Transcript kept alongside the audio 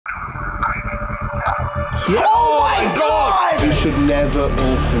Oh my god! You should never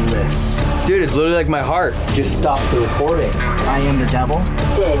open this. Dude, it's literally like my heart. Just stop the recording. I am the devil.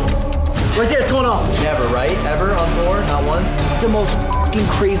 Did. Right there, it's going on. Never, right? Ever on tour? Not once? The most fucking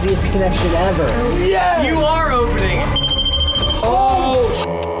craziest connection ever. Yeah! You are opening it. Oh!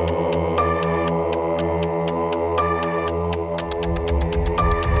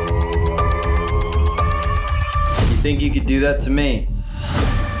 You think you could do that to me?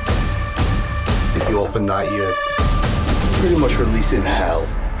 If you open that, you're pretty much releasing hell.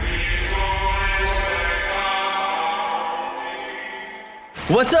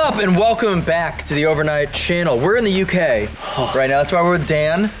 What's up and welcome back to the Overnight channel. We're in the UK right now. That's why we're with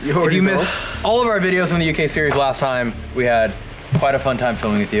Dan. If you missed all of our videos from the UK series last time, we had quite a fun time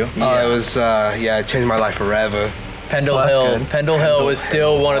filming with you. Yeah, it was, it changed my life forever. Pendle Hill was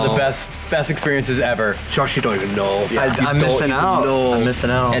still one of the best experiences ever. Josh, you don't even know. Yeah, I'm missing out. I'm missing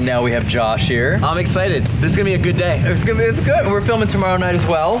out. And now we have Josh here. I'm excited. This is gonna be a good day. It's good. We're filming tomorrow night as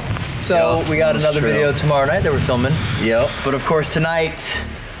well. So we got another video tomorrow night that we're filming. Yep. But of course tonight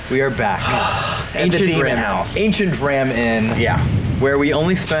we are back. Ancient Ram House. Ancient Ram Inn. Yeah. Where we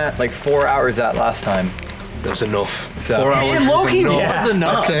only spent like 4 hours at last time. That was enough. So, 4 hours was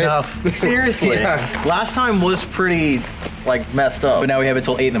enough. enough. Seriously. Yeah. Last time was pretty like messed up. But now we have it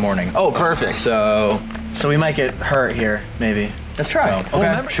till 8 in the morning. Oh, perfect. So we might get hurt here, maybe. Let's try. So,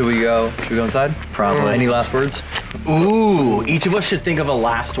 okay. Should we go inside? Probably. Any last words? Ooh, each of us should think of a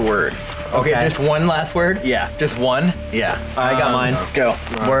last word. Okay, just one last word? Yeah. Just one? Yeah. I got mine. Go.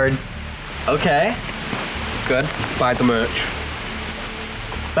 Word. Okay. Good. Buy the merch.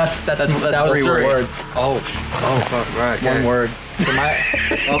 That's 3 words. Oh, fuck, right. Okay. One word. So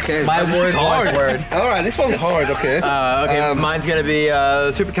okay. My word, one word. All right, this one's hard. Okay. Mine's gonna be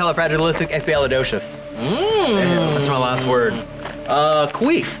supercalifragilisticexpialidocious. That's my last word.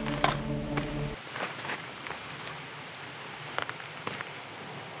 Queef.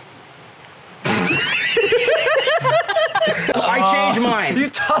 I changed mine. You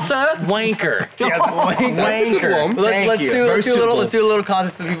tossa wanker. Yeah, wanker. Let's do a little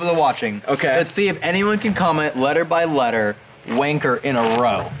contest for the people that are watching. Okay. Let's see if anyone can comment letter by letter wanker in a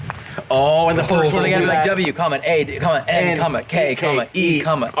row. Oh, and the first one They gotta be like that. W, comment A, comment N, comment K, comment E,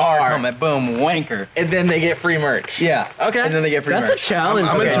 comment R, comment boom, wanker. And then they get free merch. Yeah. Okay. And then they get free merch. That's a challenge.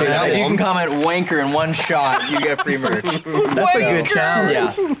 I'm into that If you one. can comment wanker in one shot, you get free merch. That's a good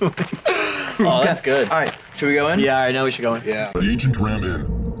challenge. Yeah. Oh, that's good. All right, should we go in? Yeah, I know we should go in. Yeah. The ancient Ram Inn,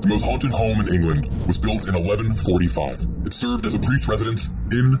 the most haunted home in England, was built in 1145. It served as a priest residence,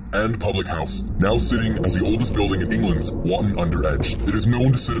 inn, and public house, now sitting as the oldest building in England's Watton Under Edge. It is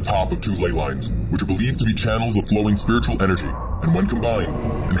known to sit atop of 2 ley lines, which are believed to be channels of flowing spiritual energy, and when combined,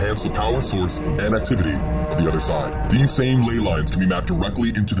 enhance the power source and activity of the other side. These same ley lines can be mapped directly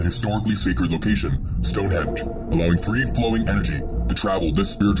into the historically sacred location, Stonehenge, allowing free-flowing energy to travel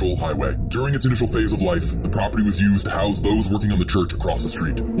this spiritual highway. During its initial phase of life, the property was used to house those working on the church across the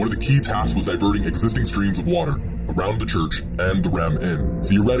street. One of the key tasks was diverting existing streams of water around the church and the Ram Inn,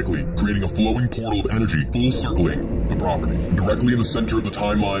 theoretically creating a flowing portal of energy full circling the property. And directly in the center of the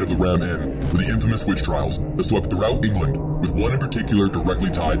timeline of the Ram Inn were the infamous witch trials that swept throughout England, with one in particular directly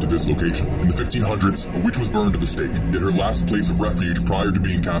tied to this location. In the 1500s, a witch was burned at the stake, yet her last place of refuge prior to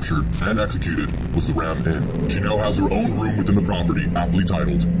being captured and executed was the Ram Inn. She now has her own room within the property, aptly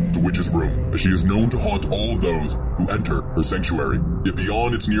titled the Witch's Room, as she is known to haunt all of those who enter her sanctuary. Yet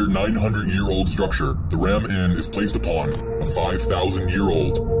beyond its near 900-year-old structure, the Ram Inn is placed upon a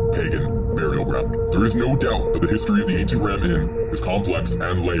 5,000-year-old pagan burial ground. There is no doubt that the history of the ancient Ram Inn is complex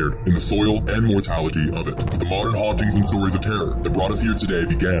and layered in the soil and mortality of it. But the modern hauntings and stories of terror that brought us here today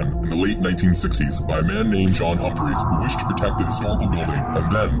began in the late 1960s by a man named John Humphreys, who wished to protect the historical building and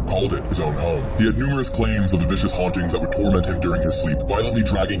then called it his own home. He had numerous claims of the vicious hauntings that would torment him during his sleep, violently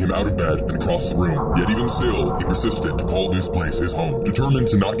dragging him out of bed and across the room. Yet even still, he persisted to call this place his home.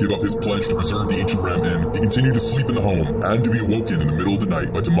 Determined to not give up his pledge to preserve the ancient Ram Inn, he continued to sleep in the home and to be awoken in the middle of the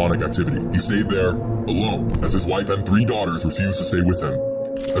night by demonic activity. He stayed there alone, as his wife and 3 daughters refused to stay with him.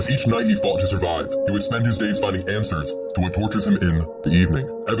 As each night he fought to survive, he would spend his days finding answers to what tortures him in the evening.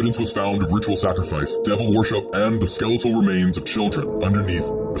 Evidence was found of ritual sacrifice, devil worship, and the skeletal remains of children underneath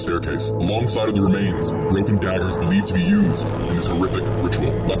the staircase. Alongside of the remains, broken daggers believed to be used in this horrific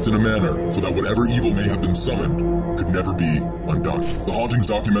ritual, left in a manner so that whatever evil may have been summoned could never be undone. The hauntings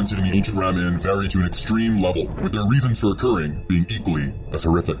documented in the ancient Ram Inn vary to an extreme level, with their reasons for occurring being equally as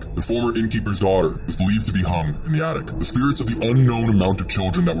horrific. The former innkeeper's daughter is believed to be hung in the attic. The spirits of the unknown amount of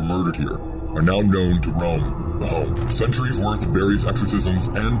children that were murdered here are now known to roam the home. Centuries worth of various exorcisms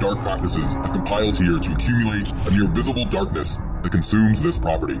and dark practices have compiled here to accumulate a near visible darkness that consumes this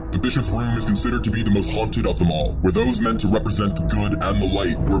property. The bishop's room is considered to be the most haunted of them all, where those meant to represent the good and the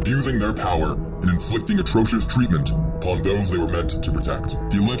light were abusing their power and inflicting atrocious treatment upon those they were meant to protect.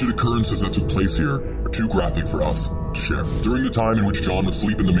 The alleged occurrences that took place here are too graphic for us to share. During the time in which John would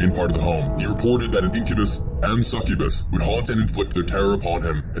sleep in the main part of the home, he reported that an incubus and succubus would haunt and inflict their terror upon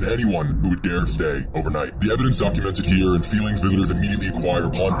him and anyone who would dare stay overnight. The evidence documented here and feelings visitors immediately acquire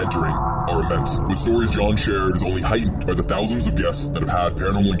upon entering are immense. With stories John shared is only heightened by the thousands of guests that have had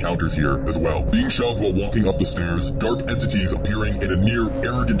paranormal encounters here as well. Being shoved while walking up the stairs, dark entities appearing in a near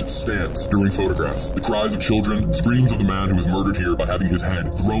arrogant stance during photographs, the cries of children, screams of the man who was murdered here by having his head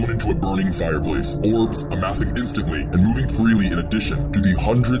thrown into a burning fireplace, orbs amassing instantly and moving freely in addition to the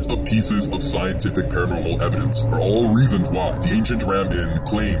hundreds of pieces of scientific paranormal evidence are all reasons why the ancient Ram Inn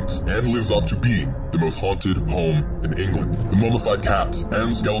claims and lives up to being the most haunted home in England. The mummified cats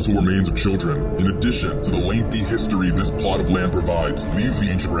and skeletal remains of children, in addition to the lengthy history this plot of land provides, leaves the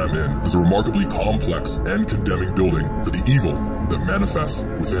ancient Ram Inn as a remarkably complex and condemning building for the evil that manifests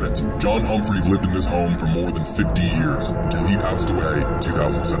within it. John Humphreys lived in this home for more than 50 years until he passed away in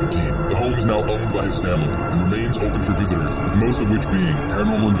 2017. The home is now owned by his family and remains open for visitors, with most of which being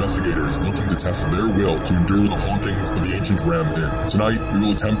paranormal investigators looking to test their will to endure the hauntings of the ancient Ram Inn. Tonight, we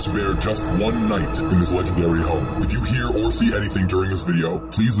will attempt to bear just one night in this legendary home. If you hear or see anything during this video,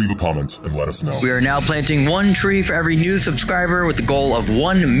 please leave a comment and let us know. We are now planting 1 tree for every new subscriber with the goal of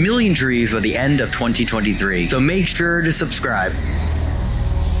 1 million trees by the end of 2023. So make sure to subscribe.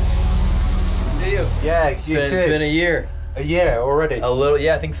 See you. Yeah, It's been a year. A year already. A little,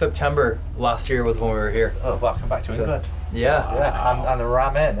 yeah. I think September last year was when we were here. Oh, welcome back to England. Yeah. Yeah, and the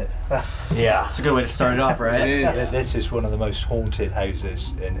Ram Inn. Yeah, it's a good way to start it off, right? It is. This is one of the most haunted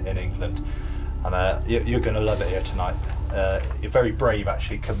houses in England, and you're going to love it here tonight. You're very brave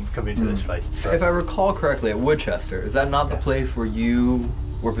actually coming to this place. If I recall correctly, at Woodchester, is that not the place where you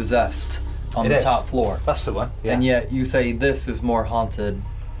were possessed on the top floor? That's the one. Yeah. And yet you say this is more haunted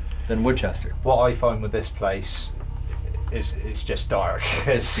than Woodchester. What I find with this place is it's just dark.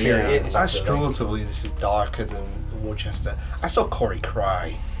 It's serious. I struggle to believe this is darker than Woodchester. I saw Corey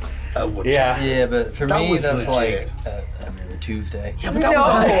cry at Woodchester. Yeah, but for That me, was that's legit. like every Tuesday. Yeah, but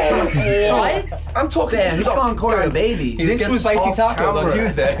that was What? I'm talking. Man, he's calling Corey a baby. This Get was spicy off tacos on camera.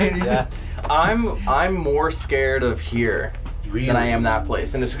 Tuesday. Yeah. I'm more scared of here Really? than I am that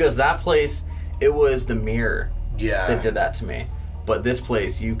place, and it's because that place, it was the mirror Yeah. that did that to me. But this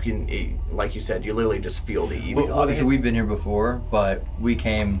place, you can, like you said, you literally just feel the evil. Well, obviously, we've been here before, but we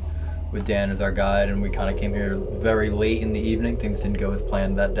came with Dan as our guide, and we kind of came here very late in the evening. Things didn't go as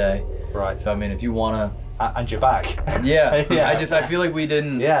planned that day. Right. So, I mean, if you want And you're back. to... Yeah. Yeah. I feel like we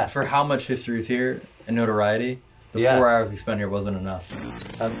didn't... Yeah. For how much history is here and notoriety, the Yeah. 4 hours we spent here wasn't enough.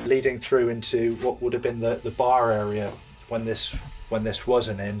 Leading through into what would have been the bar area when this was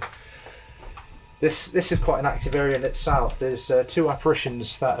an inn. This is quite an active area in itself. There's 2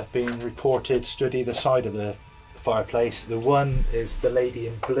 apparitions that have been reported stood either side of the fireplace. The one is the lady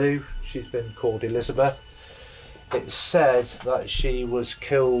in blue. She's been called Elizabeth. It's said that she was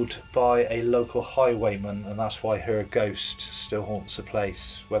killed by a local highwayman, and that's why her ghost still haunts the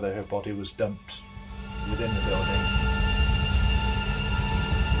place, whether her body was dumped within the building.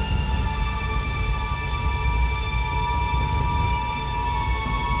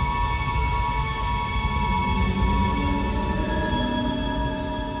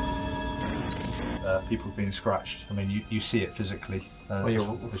 People being scratched. I mean, you see it physically. Well,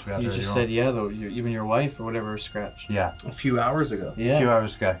 as we had you earlier just on. said, yeah, though, even your wife or whatever was scratched. Yeah, a few hours ago. Yeah. a few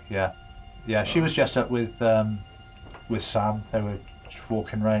hours ago. Yeah, yeah. She was just up with Sam. They were just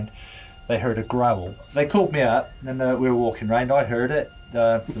walking around. They heard a growl. They called me up, and we were walking around. I heard it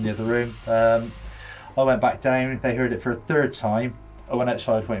from the other room. I went back down. They heard it for a 3rd time. I went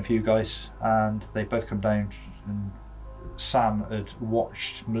outside waiting for you guys, and they both come down. And Sam had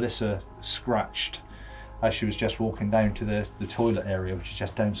watched Melissa scratched as she was just walking down to the toilet area, which is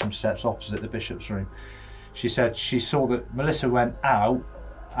just down some steps opposite the bishop's room. She said she saw that Melissa went out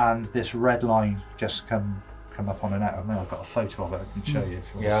and this red line just come up on an out. I mean, I've got a photo of it I can show you. If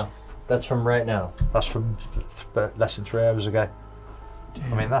you want. That's from right now. That's from less than 3 hours ago.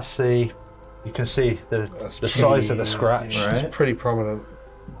 I mean, that's you can see the size of the scratch. It's pretty prominent.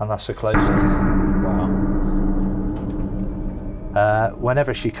 And that's a close up. Wow.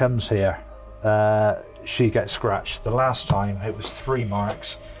 Whenever she comes here, she gets scratched. The last time it was 3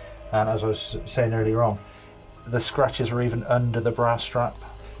 marks, and as I was saying earlier on, the scratches are even under the bra strap.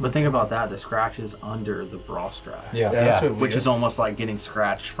 But think about that, the scratch is under the bra strap. Yeah. Yeah. Which is almost like getting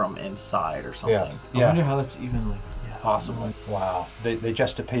scratched from inside or something. I Yeah. wonder how that's even like possible. Wow. They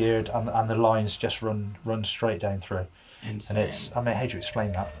just appeared, and the lines just run straight down through. Insane. And it's, I mean, how do you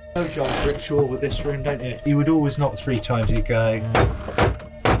explain that? You know John's ritual with this room, don't you? He would always knock 3 times, he'd go,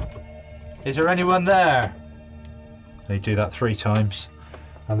 is there anyone there? He'd do that 3 times,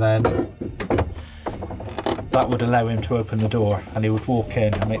 and then that would allow him to open the door, and he would walk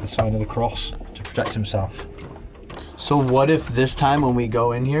in and make the sign of the cross to protect himself. So what if this time when we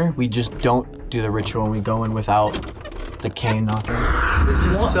go in here, we just don't do the ritual and we go in without the cane knocking? There's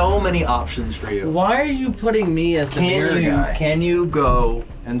just so many options for you. Why are you putting me as the mirror guy? Can you go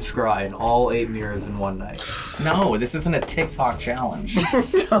and scry in all 8 mirrors in one night? No, this isn't a TikTok challenge.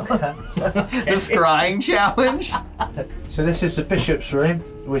 The scrying challenge? So this is the bishop's room,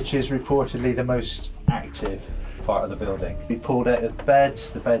 which is reportedly the most active part of the building. We pulled out of the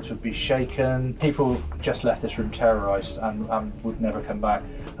beds would be shaken. People just left this room terrorised and would never come back.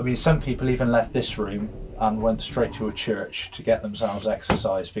 I mean, some people even left this room and went straight to a church to get themselves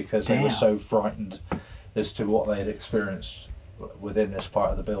exercised because they were so frightened as to what they had experienced within this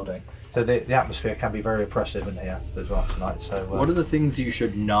part of the building. So the atmosphere can be very oppressive in here as well tonight. So What are the things you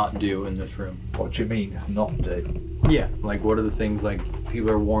should not do in this room? what do you mean not do? Yeah, like what are the things like people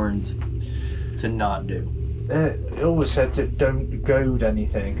are warned to not do? It always said to don't goad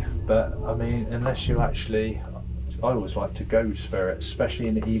anything, but I mean, unless you actually, I always like to goad spirits, especially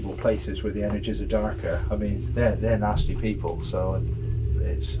in the evil places where the energies are darker. I mean, they're nasty people, so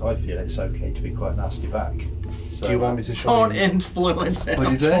I feel it's okay to be quite nasty back. So, Do you want me to show Don't you? influence it. Do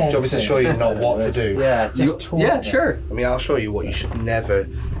you want me to show you not what to do? Yeah, Yeah, sure. I mean, I'll show you what you should never,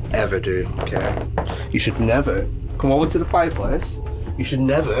 ever do, okay? You should never come over to the fireplace. You should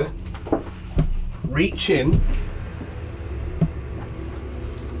never reach in.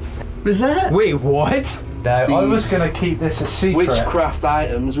 What is that? Wait, what? No, I was These going to keep this a secret. Witchcraft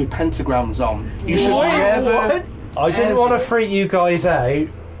items with pentagrams on. You should Wait, never. what? I didn't want to freak you guys out.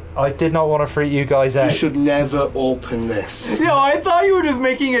 I did not want to freak you guys out. You should never open this. No, I thought you were just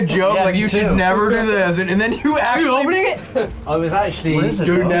making a joke, Yeah, like me you too. should never do this, and then you actually opening it? I was actually. What is it?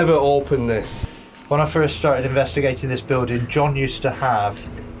 Do never open this. When I first started investigating this building, John used to have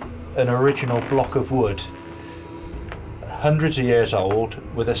an original block of wood, hundreds of years old,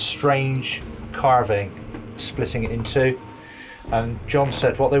 with a strange carving splitting it in 2. And John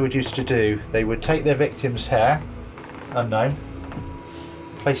said what they would used to do, they would take their victim's hair, unknown,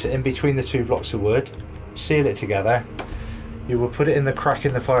 place it in between the 2 blocks of wood, seal it together, you would put it in the crack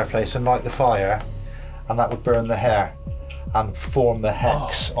in the fireplace and light the fire, and that would burn the hair and form the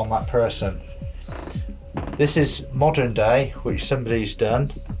hex on that person. This is modern day, which somebody's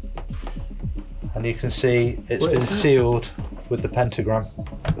done, and you can see it's been sealed with the pentagram.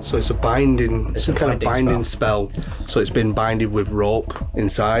 So it's a binding, It's some a kind of binding binding spell. So it's been binded with rope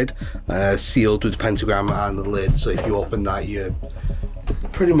inside, sealed with the pentagram and the lid. So if you open that, you're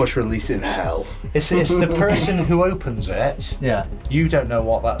pretty much releasing hell. It's the person who opens it. Yeah. You don't know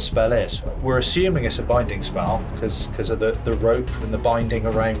what that spell is. We're assuming it's a binding spell because of the rope and the binding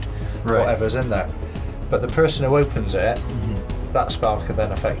around whatever's in there. But the person who opens it, that spell could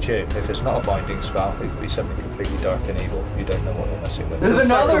then affect you. If it's not a binding spell, it could be something completely dark and evil. You don't know what you're messing with. There's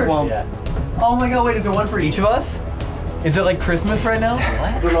another one. Yeah. Oh my god, wait, is there one for each of us? Is it like Christmas right now?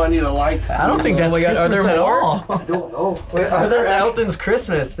 I don't know, I need a light. I don't think that's Oh my God, are Christmas there at more? all. I don't know. That's Elton's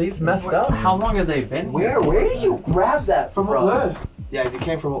Christmas. These messed up. How long have they been here? Where did you grab that from? Up there. Yeah, they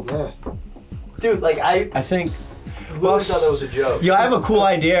came from up there. Dude, like I think. literally thought that was a joke. Yo, I have a cool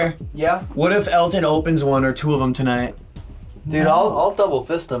idea. Yeah? What if Elton opens one or 2 of them tonight? Dude, I'll double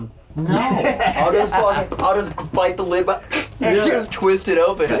fist him. No. I'll just bite the lid and just twist it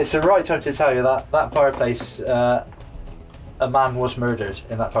open. It's the right time to tell you that fireplace, a man was murdered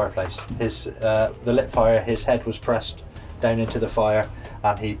in that fireplace. The lit fire, his head was pressed down into the fire,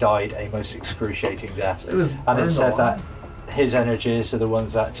 and he died a most excruciating death. It was And it burned said alive. that his energies are the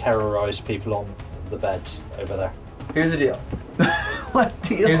ones that terrorise people on the beds over there. Here's the deal. What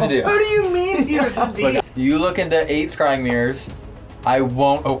deal? Here's the deal. What do you mean? Here's the deal. Look, you look into 8 scrying mirrors, I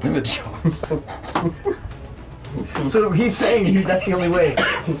won't open the door. So he's saying that's the only way.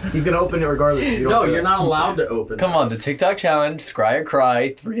 He's gonna open it regardless. If you don't No, do you're it. not allowed to open. Come on, the those. TikTok challenge, scry or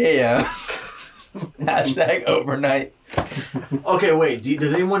cry, 3 a.m. Hashtag overnight. Okay, wait.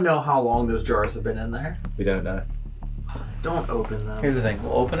 Does anyone know how long those jars have been in there? We don't know. Don't open them. Here's the thing,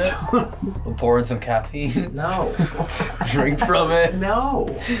 we'll open it, we'll pour in some caffeine, No. drink from it, No.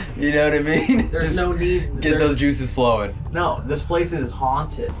 you know what I mean? There's no need. Get those juices flowing. No, this place is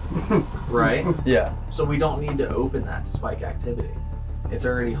haunted, right? Yeah. So we don't need to open that to spike activity. It's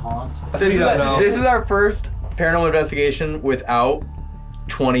already haunted. This is our first paranormal investigation without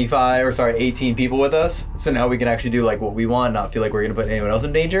 18 people with us. So now we can actually do like what we want, not feel like we're gonna put anyone else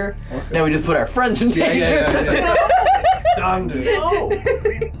in danger. Now we just put our friends in danger. can do.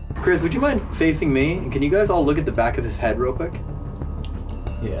 No. Chris, would you mind facing me? And can you guys all look at the back of his head real quick?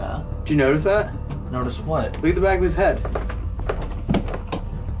 Yeah. Did you notice that? Notice what? Look at the back of his head.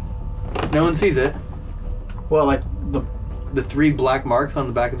 No one sees it. Well, like The 3 black marks on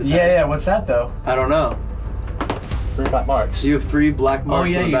the back of his head. yeah. What's that though? I don't know. 3 black marks. You have 3 black marks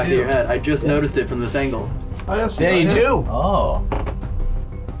yeah, on the you back do. of your head. I just noticed it from this angle. Yeah, you do. Oh.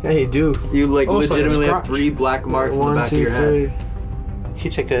 Yeah, you do. You like Oh, it's like a legitimately have scratch. 3 black marks on the back of your head. Can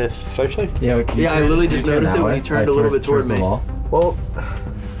you take a photo? Yeah, Yeah, I literally just noticed it when you turned a little bit toward me. Well,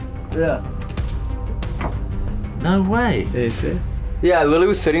 Yeah. No way. yeah, you see? Yeah, I literally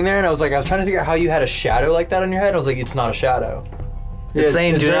was sitting there and I was trying to figure out how you had a shadow like that on your head. I was like, it's not a shadow. It's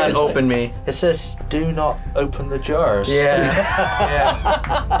saying, do not it's- open me. It says, "Do not open the jars." Yeah.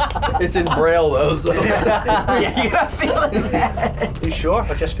 It's in braille though. So. Yeah, you gotta feel it. You sure?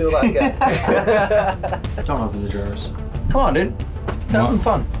 I just feel that again. Don't open the jars. Come on, dude. Let's have some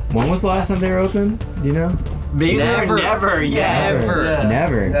fun. When was the last time they were open? Do you know? Me Never. never, yeah. Never. Yeah.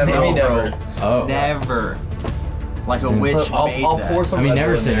 Never. Maybe never. Oh. Never. Like a witch made I'll that. pour some I mean, Red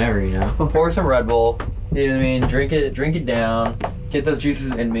never Bull in say there. never, you know? Pour some Red Bull. You know what I mean? Drink it down. Get those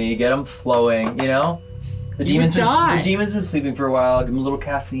juices in me. Get them flowing. You know. The You would die. The demon's been sleeping for a while. Give him a little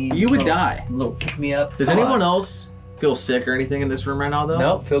caffeine. You would a little- die. A little pick me up. Does Come anyone on. else feel sick or anything in this room right now, though?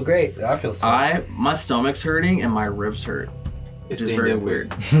 Nope. Feel great. I feel sick. My stomach's hurting and my ribs hurt. It's It's the very Indian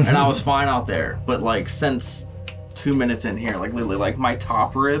weird. And I was fine out there, but like since 2 minutes in here, like literally like my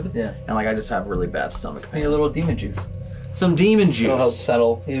top rib, Yeah. and like I just have really bad stomach Need pain. a little demon juice. Some demon It'll help juice,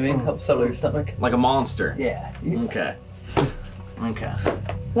 settle. You know what I mean? Help settle your stomach. like a monster. Yeah. Okay. Okay.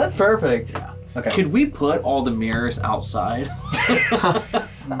 That's perfect. Okay. Could we put all the mirrors outside?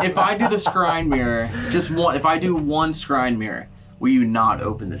 If I do the scrying mirror, if I do one scrying mirror, will you not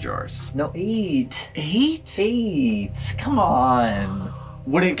open the jars? No, 8. 8? 8. Come on.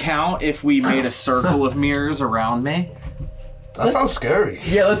 Would it count if we made a circle of mirrors around me? That sounds scary.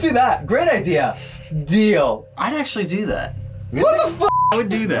 Yeah, let's do that. Great idea. Deal. I'd actually do that. What the fuck? I would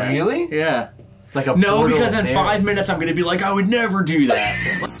do that. Really? Yeah. Like a No, portal because in of 5 mirrors. minutes I'm gonna be like, I would never do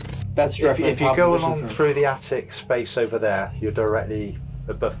that. That's directly If you go along through the attic space over there, you're directly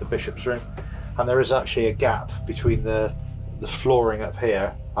above the bishop's room, and there is actually a gap between the flooring up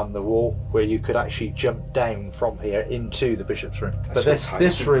here and the wall where you could actually jump down from here into the bishop's room. But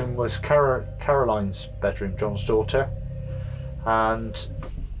this room was Caroline's bedroom, John's daughter, and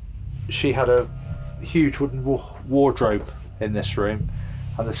she had a huge wooden wardrobe in this room,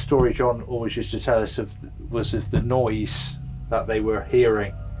 and the story John always used to tell us was of the noise that they were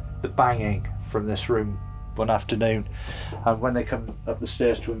hearing, the banging from this room one afternoon, and when they come up the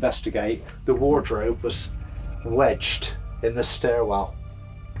stairs to investigate, the wardrobe was wedged in the stairwell.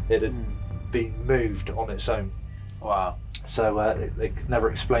 It had been moved on its own. Wow. So they could never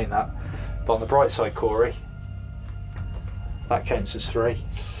explain that. But on the bright side, Corey, that counts as 3.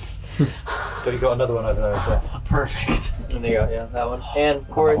 So you got another one over there as well. Perfect. And there you go. Yeah, that one. And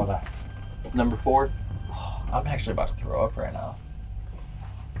Corey, That one there. number 4. I'm actually about to throw up right now.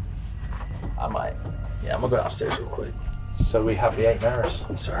 I might. Yeah, I'm gonna go downstairs real quick. So we have the 8 mirrors.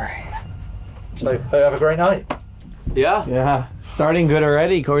 Sorry. So have a great night. Yeah. Yeah. Starting good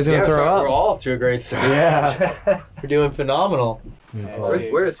already. Corey's gonna throw We're up. all off to a great start. Yeah. We're doing phenomenal.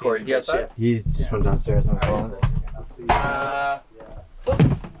 Where is Corey? Is he outside? He's just went downstairs on the phone.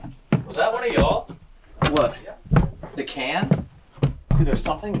 Was that one of y'all? What? The can? Dude, there's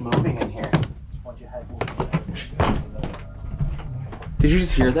something moving in here. Did you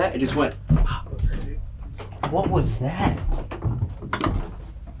just hear that? It just went. What was that?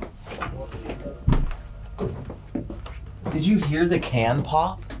 Did you hear the can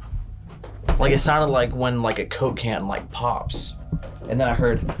pop? Like it sounded like when like a Coke can like pops. And then I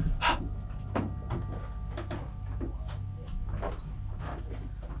heard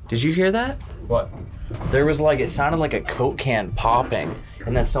Did you hear that? What? There was like, it sounded like a Coke can popping,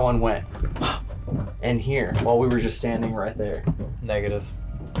 and then someone went in here while we were just standing right there. Negative.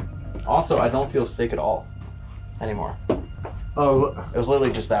 Also, I don't feel sick at all anymore. Oh, It was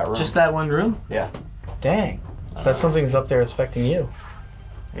literally just that room. just that one room? Yeah. Dang. So that something's up there affecting you.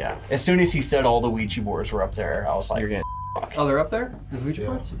 Yeah. As soon as he said all the Ouija boards were up there, I was like, Oh, they're up there? There's Ouija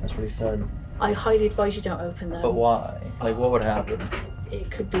boards? that's what he said. I highly advise you don't open them. But why? Like, what would happen? It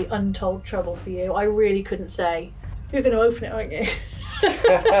could be untold trouble for you. I really couldn't say. You're going to open it, aren't you?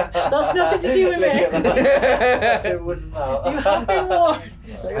 That's nothing to do with me. It wouldn't matter. You have been warned.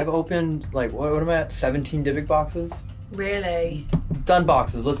 I've opened, like, what am I at? 17 Dybbuk boxes? Really? Done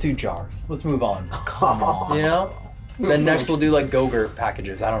boxes. Let's do jars. Let's move on. Come on. You know? Then next we'll do like Go-Gurt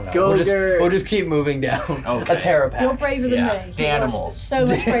packages. I don't know. Go-Gurt. We'll just keep moving down. Okay. A Terra pack. You're braver than me. Danimals. So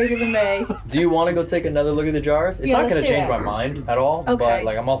much braver than me. Do you want to go take another look at the jars? It's Yeah, not let's going to do change it. my mind at all. Okay. But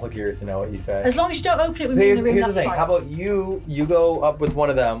like, I'm also curious to know what you say. As long as you don't open it with me in the room, Here's that's the thing. fine. How about you go up with one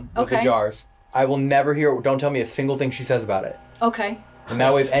of them with the Okay. jars. I will never hear. Don't tell me a single thing she says about it. Okay. And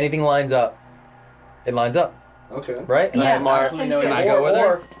that way, if anything lines up, it lines up. Okay. Right? Yeah, Smart. that Can sounds good. I go with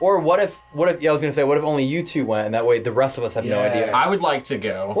her? Or what if? Yeah, I was gonna say, what if only you two went, and that way the rest of us have no Yeah. idea. I would like to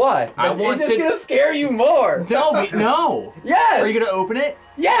go. Why? I want it's to- just gonna scare you more. No, no. Yes. Are you gonna open it?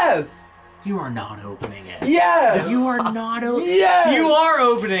 Yes. You are not opening it. Yes. You are not opening it. Yes. You are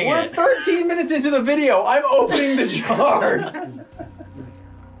opening We're it. 13 minutes into the video. I'm opening the jar.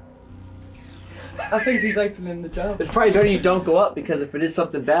 I think he's opening the jar. It's probably better you don't go up because if it is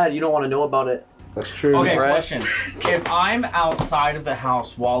something bad, you don't want to know about it. That's true. Okay, Right. question. If I'm outside of the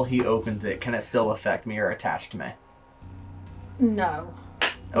house while he opens it, can it still affect me or attach to me? No.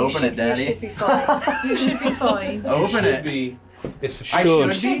 Open it, You Daddy. should be fine. You should be fine. Open it. It's a I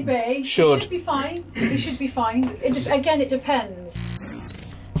should. should be. You should be fine. You should be fine. Again, it depends.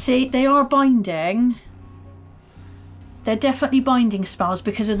 See, they are binding. They're definitely binding spells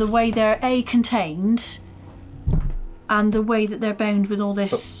because of the way they're contained and the way that they're bound with all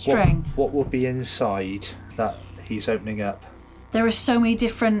this string. What will be inside that he's opening up? There are so many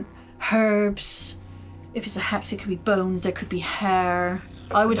different herbs. If it's a hex, it could be bones, there could be hair.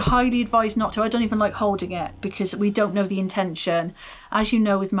 I would highly advise not to. I don't even like holding it because we don't know the intention. As you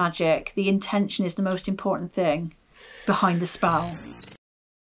know with magic, the intention is the most important thing behind the spell.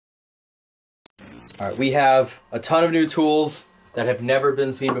 All right, we have a ton of new tools that have never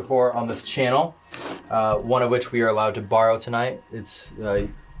been seen before on this channel. One of which we are allowed to borrow tonight. It's the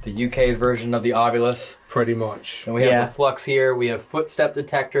UK's version of the Ovilus. Pretty much. And we have the Flux here. We have footstep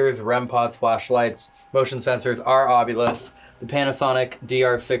detectors, REM pods, flashlights, motion sensors, our Ovilus, the Panasonic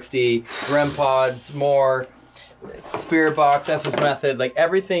DR60, REM pods, more, Spirit Box, SS Method, like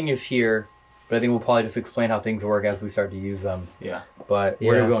everything is here. But I think we'll probably just explain how things work as we start to use them. Yeah. But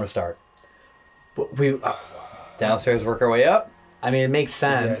where are we going to start? We downstairs, work our way up. I mean, it makes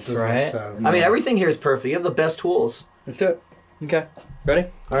sense, does right? make sense. I mean, everything here is perfect. You have the best tools. Let's do it. Okay. Ready?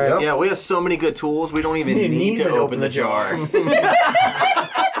 All right. Yeah, we have so many good tools. We don't even You need to open the jar.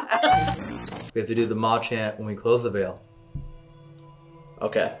 We have to do the Ma chant when we close the veil,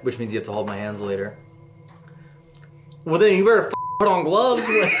 Okay. which means you have to hold my hands later. Well, then you better put on gloves.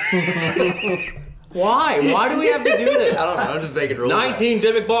 Why? Why do we have to do this? I don't know. I'm just making rules. 19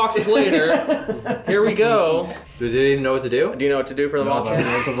 Divic boxes later. Here we go. Do they even know what to do? Do you know what to do for the Ma chant?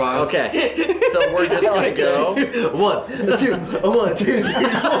 Improvise. Okay. So we're just gonna go. 1, 2, 1, 2, 3, 4.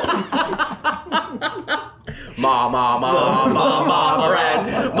 Ma ma ma ma ma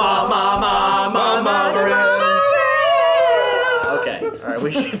red. Ma ma ma ma ma red. Okay. All right.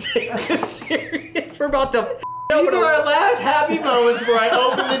 We should take this serious. We're about to These are our last happy moments before I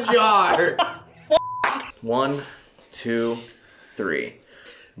open the jar. 1, 2, 3.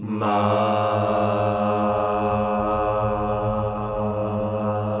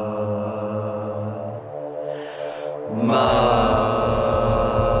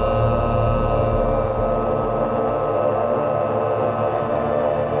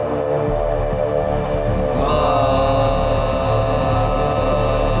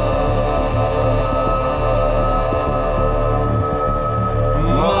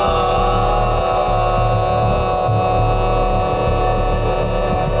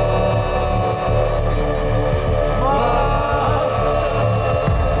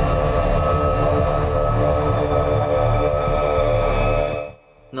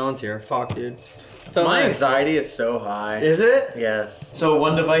 No one's here. Fuck, dude. My anxiety is so high. Is it? Yes. So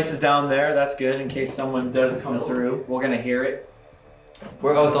one device is down there. That's good in case someone does come through. We're gonna hear it.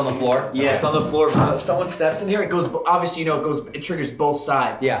 We're both on the floor. Yeah, it's on the floor. So if someone steps in here, it goes. Obviously, you know, it triggers both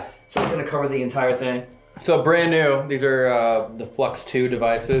sides. Yeah. So it's gonna cover the entire thing. So brand new. These are the Flux 2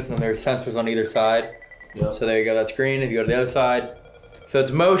 devices, and there's sensors on either side. Yep. So there you go. That's green. If you go to the other side, so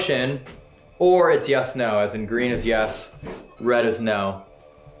it's motion, or it's yes no. As in green is yes, red is no.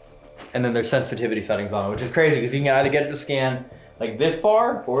 And then there's sensitivity settings on it, which is crazy because you can either get it to scan like this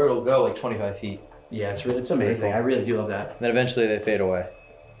far, or it'll go like 25 feet. Yeah, it's amazing. I really do love that. And then eventually they fade away.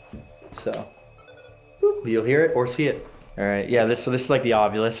 So you'll hear it or see it. All right. Yeah. So this is like the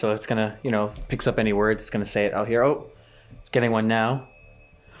Ovilus. So it's gonna, you know, picks up any word. It's gonna say it out here. Oh, it's getting one now.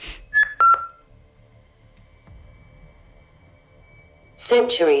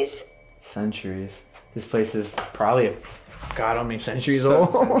 Centuries. Centuries. This place is probably God, how many centuries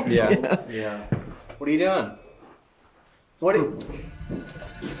old? Yeah. Yeah. What are you doing? What? All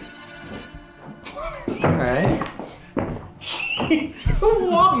right.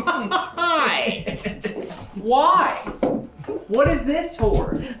 Why? Why? What is this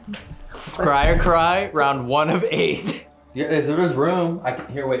for? Cry or cry, round 1 of 8. Yeah, if there was room, I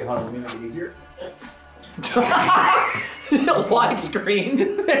can. Here, wait, hold on. Let me make it easier.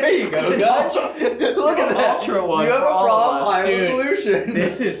 Widescreen. There you go, Dutch. Look at that. Ultra one. You have a problem? I have a Dude, solution.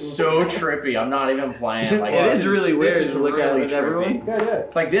 This is so trippy. I'm not even playing. Like, It is really weird this is to look at really with everyone.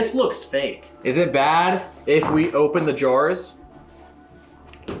 trippy. Like, this looks fake. Is it bad if we open the jars?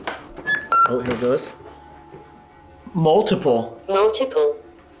 Oh, here it goes. Multiple Multiple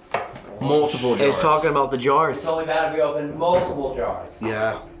jars. It's talking about the It's jars. only bad if we open multiple jars.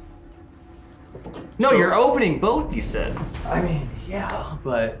 Yeah. No, you're opening both, you said. I mean, yeah.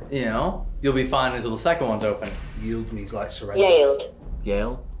 But, you know, you'll be fine until the second one's open. Yield means like surrender. Yield.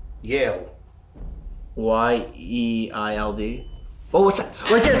 Yale. Yale. Y-E-I-L-D. Oh, what's that?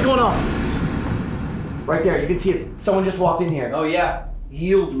 Right there, it's going on. Right there, you can see it. Someone just walked in here. Oh, yeah.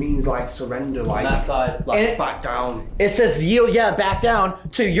 Yield means like surrender, like, On that side. like back down. It says yield, yeah, back down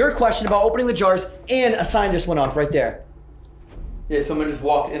to your question about opening the jars, and a sign just went off right there. Yeah, someone just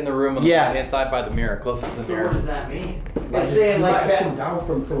walked in the room on the Yeah. right-hand side by the mirror, closest to the So mirror. what does that mean? It's saying like Come back. down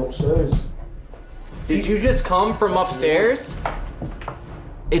from upstairs. Did you just come from upstairs?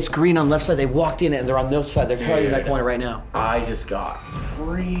 It's green on left side. They walked in and they're on this side. They're probably in that corner right now. I just got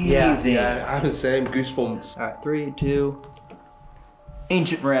crazy. Yeah, I'm the same. Goosebumps. All right, 3, 2.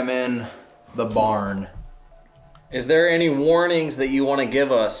 Ancient Remen, the barn. Is there any warnings that you want to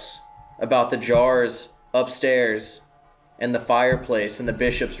give us about the jars upstairs and the fireplace in the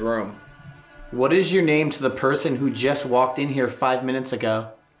bishop's room? What is your name to the person who just walked in here 5 minutes ago?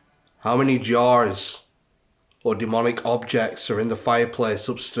 How many jars or demonic objects are in the fireplace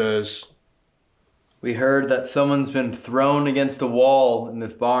upstairs? We heard that someone's been thrown against a wall in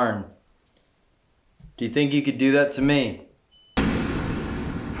this barn. Do you think you could do that to me?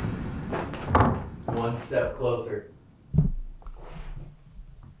 One step closer.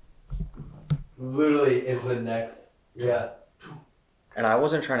 Literally is the next. Yeah. And I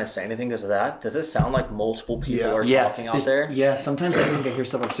wasn't trying to say anything because of that. Does it sound like multiple people Yeah. are talking out there? Yeah, sometimes I think I hear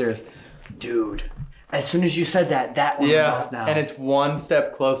stuff upstairs. Dude, as soon as you said that, that one went Yeah, off now. and it's one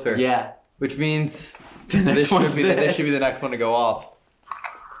step closer. Yeah. Which means The next this one's should be this should be the next one to go off.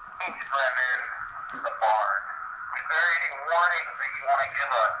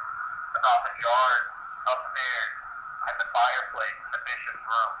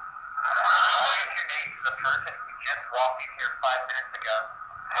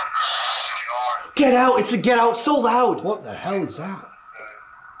 Get out! It's a get out so loud! What the hell is that?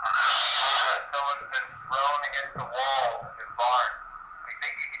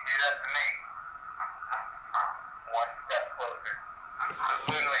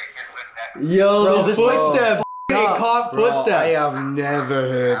 Yo, Bro, the this place is footsteps. It caught Bro, footsteps. I have never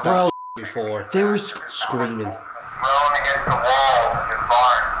heard that before. They were Screaming.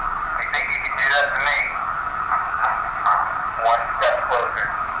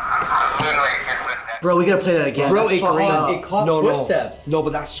 Bro, we gotta play that again. Bro, That's it fucked caught, up. it caught No, footsteps. no,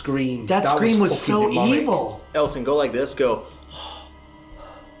 but that scream. That scream was fucking so demonic. evil. Elton, go like this. Go.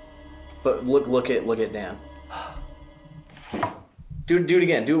 But look at Dan. Do it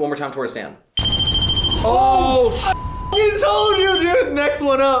again. Do it one more time towards Dan. Oh, I told you, dude. Next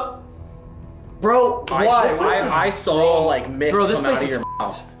one up. Bro, why? I saw like mist Bro, this come out place of is your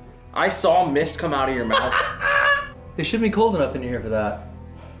mouth. I saw mist come out of your mouth. It shouldn't be cold enough in here for that.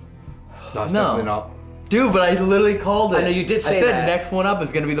 No, it's No. definitely not. Dude, but I literally called it. I know you did say I said that. next one up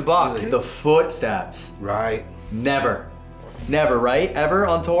is gonna be the box. Really? The footsteps. Right. Never. Never, right? Ever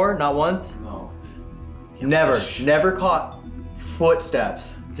on tour? Not once? No. Never. Never caught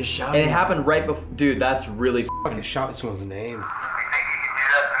footsteps. The shout. And it happened right before. Dude, that's really. Fucking shouting someone's name.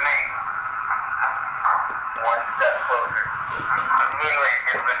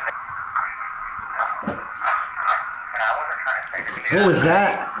 What was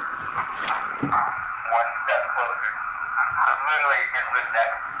that?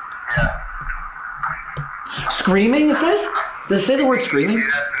 Screaming, it says? Does it say the word screaming?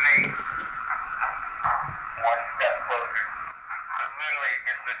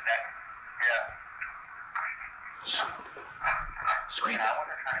 Screaming.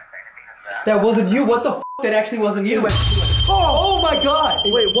 That wasn't you. What the f? That actually wasn't you. Oh my god.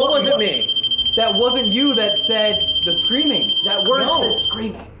 Wait, what was it me? That wasn't you that said the screaming. That word No. said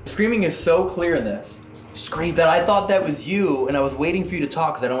screaming. Screaming is so clear in this. Scream. That I thought that was you, and I was waiting for you to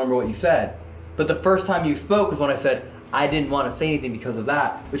talk because I don't remember what you said. But the first time you spoke was when I said I didn't want to say anything because of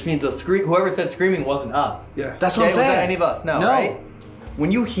that, which means the whoever said screaming wasn't us. Yeah. That's what I'm Was that saying. any of us? No, No. right?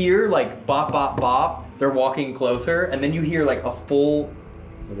 When you hear like bop, bop, bop, they're walking closer, and then you hear like a full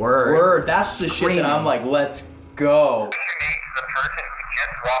Word. That's the shit that I'm like, let's go. The person who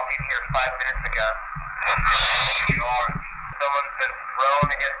just walked in here 5 minutes ago. Someone's been thrown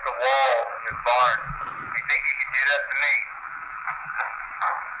against the wall in this barn. You think you can do that to me?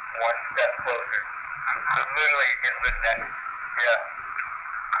 One step closer. Literally in the next. Yeah.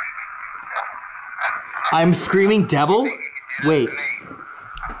 I'm screaming devil? Wait. One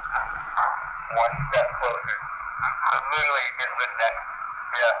step closer. Literally in the next.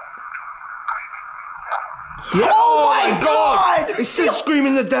 Yeah. Oh my god! It's still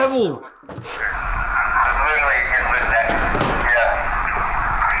screaming the devil! Literally in the next. Yeah.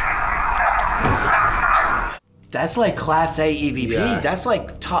 That's like Class A EVP. Yeah. That's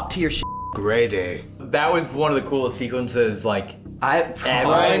like top tier shit. Great day. That was one of the coolest sequences, like, One,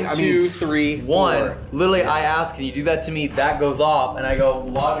 1, 2, 3, 1. Literally, I asked, can you do that to me? That goes off, and I go,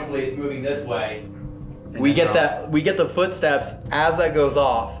 logically, it's moving this way. We get the footsteps as that goes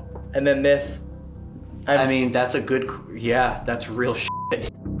off, and then this. I mean, that's a good, yeah, that's real shit.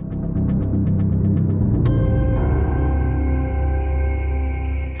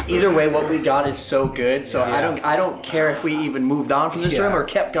 Either way, what we got is so good, so Yeah. I don't care if we even moved on from this room or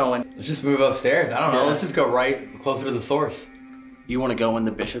kept going. Let's just move upstairs. I don't know. Let's just go right closer to the source. You want to go in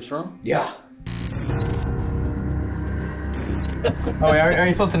the bishop's room? Yeah. Oh, are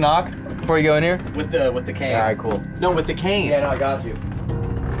you supposed to knock before you go in here? With the cane. All right, cool. No, with the cane. Yeah, no, I got you.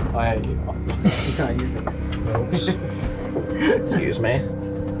 Excuse me.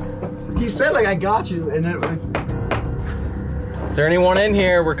 He said like I got you, and it was. Is there anyone in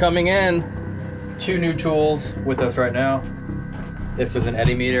here? We're coming in. 2 new tools with us right now. This is an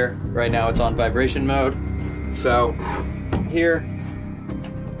eddy meter. Right now it's on vibration mode. So here,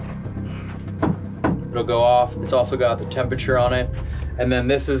 it'll go off. It's also got the temperature on it. And then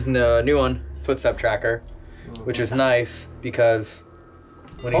this is a new one, footstep tracker, which is nice because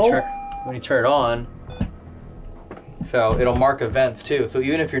when you turn it on, so it'll mark events too. So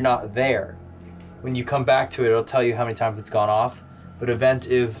even if you're not there, when you come back to it, it'll tell you how many times it's gone off. But event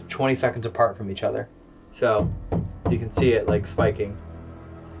is 20 seconds apart from each other. So you can see it like spiking.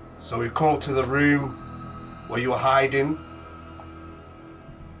 So we've come up to the room where you were hiding.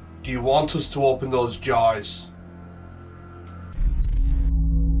 Do you want us to open those jars?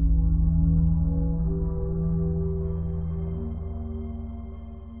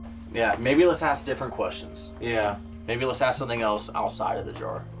 Yeah, maybe let's ask different questions. Yeah. Maybe let's ask something else outside of the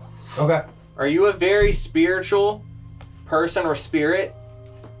jar. Okay. Are you a very spiritual person or spirit?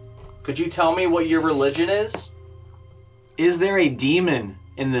 Could you tell me what your religion is? Is there a demon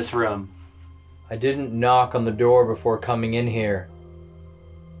in this room? I didn't knock on the door before coming in here.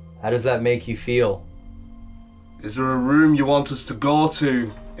 How does that make you feel? Is there a room you want us to go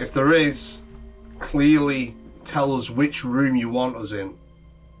to? If there is, clearly tell us which room you want us in.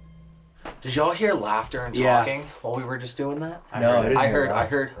 Did y'all hear laughter and talking while we were just doing that? No, I didn't I hear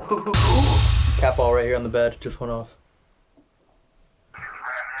heard. Cap ball right here on the bed just went off. Are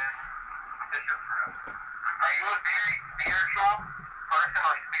you a very spiritual person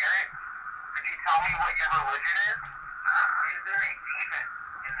or spirit? Could you tell me what your religion is? Is there a demon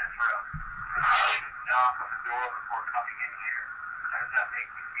in this room? Knock on the door before coming in here. How does that make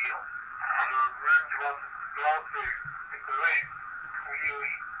you feel? Is there a room you want us to go to? If there is,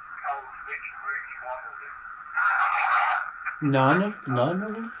 clearly tell us which room you want us in. None of them? Tell us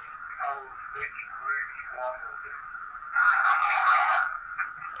which room you want us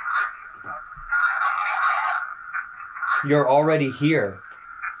in. You're already here.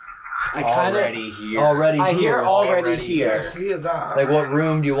 I kind of. Already here. Already I here. hear already here. Yes, hear that. Like, what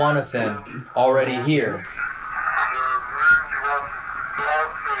room do you want us in? Already here.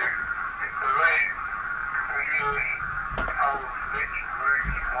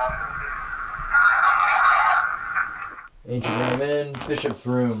 Ancient room in, bishop's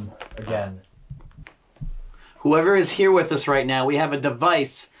room again. Whoever is here with us right now, we have a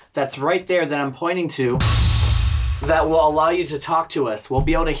device that's right there that I'm pointing to that will allow you to talk to us. We'll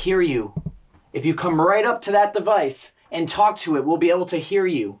be able to hear you. If you come right up to that device and talk to it, we'll be able to hear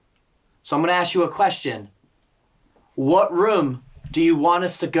you. So I'm going to ask you a question. What room do you want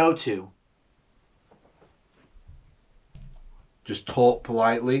us to go to? Just talk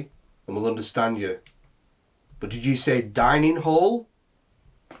politely and we'll understand you. But did you say dining hall?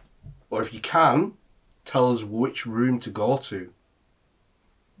 Or if you can, tell us which room to go to.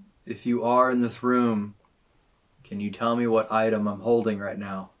 If you are in this room, can you tell me what item I'm holding right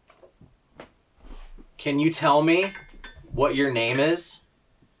now? Can you tell me what your name is?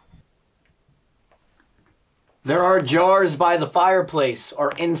 There are jars by the fireplace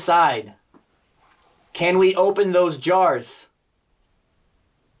or inside. Can we open those jars?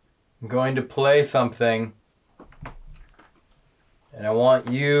 I'm going to play something. And I want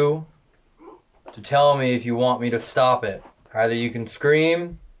you to tell me if you want me to stop it. Either you can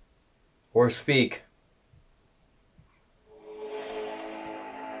scream or speak.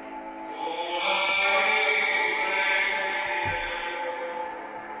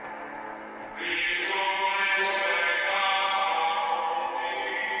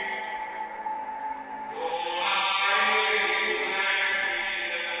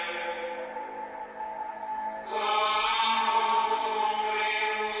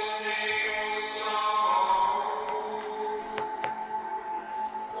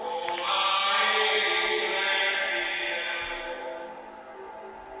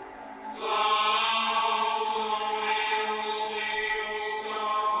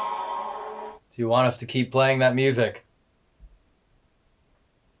 Do you want us to keep playing that music?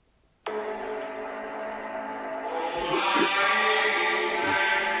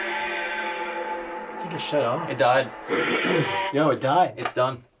 I think it shut off. It died. Yo, it died. It's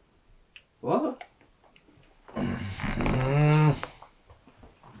done. What?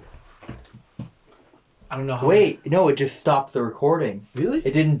 I don't know how. Wait, no, it just stopped the recording. Really?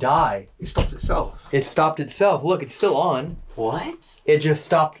 It didn't die. It stopped itself. It stopped itself. Look, it's still on. What? It just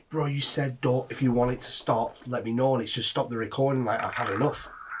stopped. Bro, you said don't, if you want it to stop, let me know, and it's just stopped the recording. Like, I've had enough.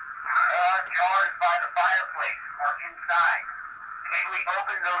 Jars by the fireplace are inside. Can we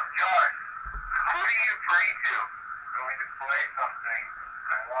open those jars? Who do you pray to? I'm going to play something.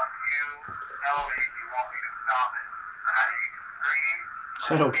 I want you to tell me if you want me to stop it. How do you scream?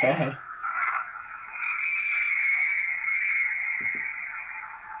 Said okay.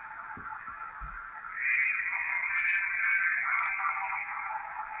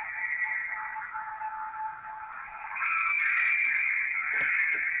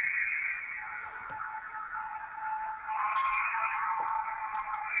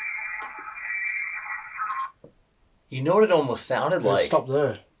 You know what it almost sounded like? Stop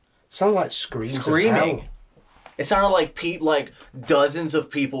there. Sounded like screams. Screaming. It sounded like dozens of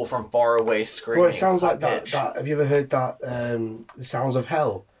people from far away screaming. Bro, it sounds like that. Have you ever heard that? The Sounds of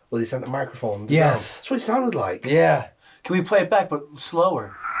Hell, where they sent a microphone. Yes. That's what it sounded like. Yeah. Can we play it back, but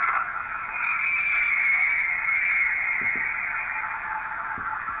slower?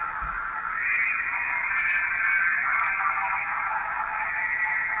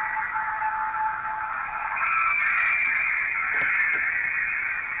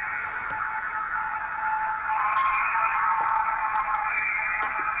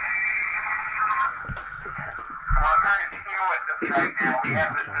 Right now, we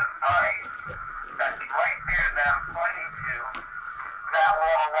have this device that's right there that I'm pointing to that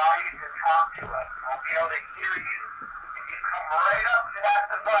will allow you to talk to us. We'll be able to hear you. If you come right up to that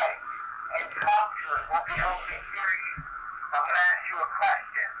device and talk to us, we'll be able to hear you. I'm going to ask you a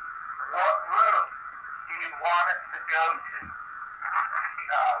question. What room do you want us to go to?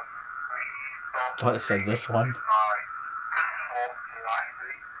 I thought it said this one. We'll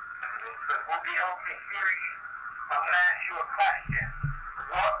be able to hear you. I'm going to ask you a question.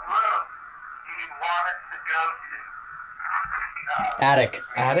 What room do you want us to go to? Attic.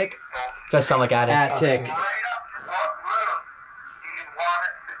 Attic? Does sound like attic. Attic. Right up to what room do you want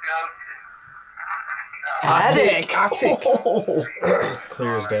us to go to? Attic. Attic.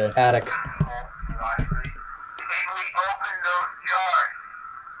 Clear as day. Attic. Can we open those jars?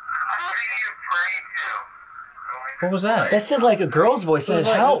 Who do you pray to? What was that? That said like a girl's voice. Said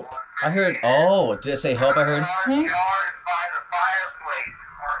like- help. I heard. Oh, did it say help? I heard. Jars by the fireplace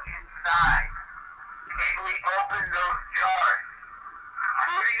are inside. Can we open those jars?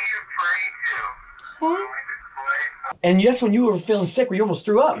 Who do you pray to? And that's when you were feeling sick, where you almost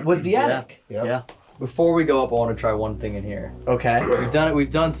threw up. Was the attic? Yep. Yeah. Before we go up, I want to try one thing in here. Okay. We've done it. We've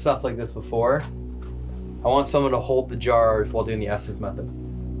done stuff like this before. I want someone to hold the jars while doing the S's method.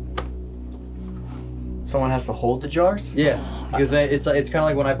 Someone has to hold the jars. Yeah, because it's kind of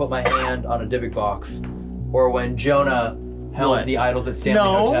like when I put my hand on a Dybbuk box, or when Jonah held What? the idols at Stanley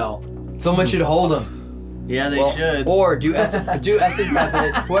No. Hotel. Someone should hold them. Yeah, they Well, should. Or do S's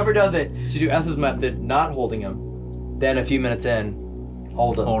method. Whoever does it should do S's method, not holding him. Then a few minutes in,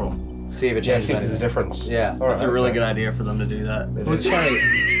 hold them. Hold them. See if it Yeah, changes see if there's a anything. difference. Yeah. That's a really good idea for them to do that. Who's trying?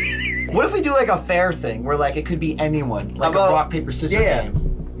 What if we do like a fair thing, where like it could be anyone, like about- a rock paper scissors Yeah. game?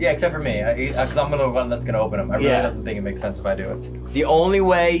 Yeah, except for me, because I'm the one that's gonna open them. I really Yeah. doesn't think it makes sense if I do it. The only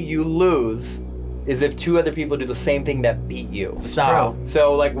way you lose is if two other people do the same thing that beat you.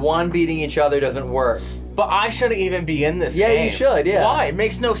 So like one beating each other doesn't work. But I shouldn't even be in this game. Yeah, you should, yeah. Why? It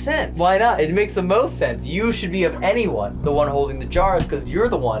makes no sense. Why not? It makes the most sense. You should be of anyone, the one holding the jars, because you're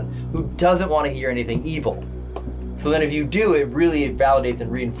the one who doesn't want to hear anything evil. So then if you do, it really validates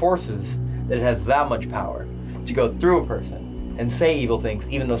and reinforces that it has that much power to go through a person and say evil things,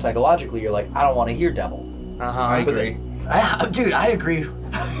 even though psychologically you're like, I don't want to hear devil. I agree. Dude, I agree.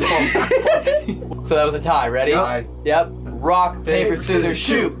 So that was a tie. Ready? Tie. Yep. Rock, paper, scissors,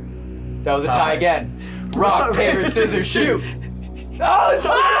 shoot. That was a tie again. Rock, paper, scissors, shoot.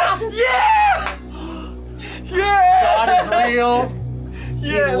 Oh, yeah! Yeah! God is real.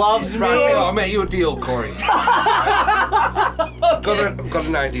 Yes. He loves me. Right, I'll make you a deal, Corey. I've got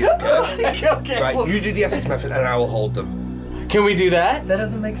an idea, okay? Okay. Right, you do the S's method and I will hold them. Can we do that? That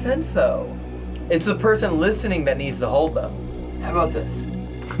doesn't make sense, though. It's the person listening that needs to hold them. How about this?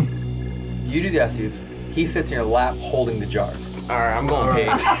 You do the S's. He sits in your lap holding the jars. Alright, I'm going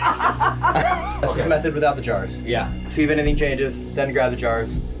pigs. That's the method without the jars. Yeah. See if anything changes, then grab the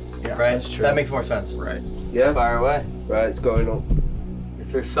jars. Yeah, right? that's true. That makes more sense. Right. Yeah? Fire away. Right, it's going on.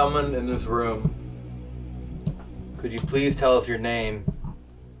 If there's someone in this room, could you please tell us your name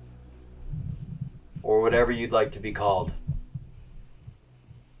or whatever you'd like to be called?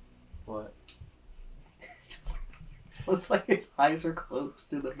 What? Looks like his eyes are closed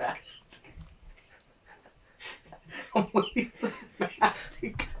to the mask. I'm waiting for the mask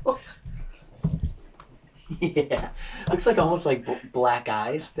to go. Yeah. Looks like almost like black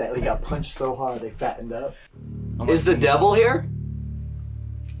eyes that we got punched so hard they fattened up. Is the devil here?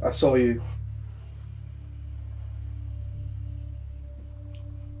 I saw you.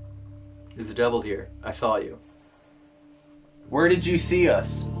 There's a devil here. I saw you. Where did you see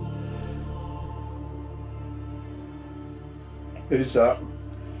us? Who's that?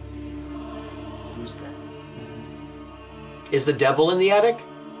 Who's that? Is the devil in the attic?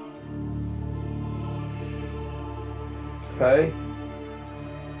 Okay.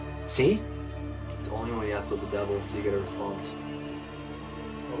 See? It's only when you ask about the devil do you get a response.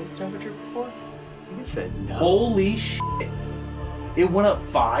 What was the temperature before? I think it said no. Holy shit. It went up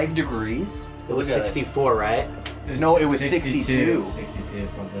 5 degrees? It was 64, right? No, it was 62. 62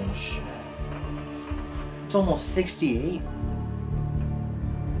 something. Shit. It's almost 68.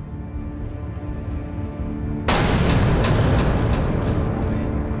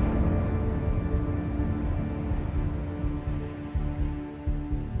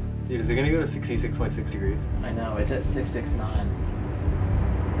 Dude, is it gonna go to 66.6 degrees? I know, it's at 669.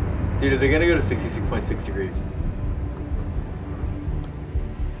 Dude, is it gonna go to 66.6 degrees?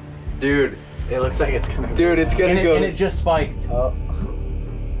 Dude. It looks like it's gonna Dude, it's gonna go. And it just spiked. up.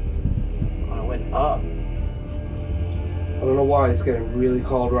 Oh, it went up. I don't know why it's getting really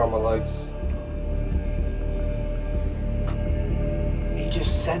cold around my legs. He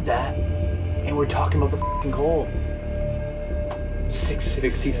just said that, and we're talking about the fucking cold.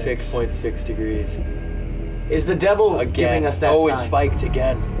 66.6 degrees. Is the devil Again. giving us that Oh, sign? it spiked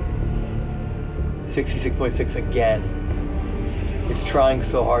again. 66.6 again. It's trying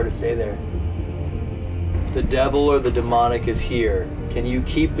so hard to stay there. If the devil or the demonic is here, can you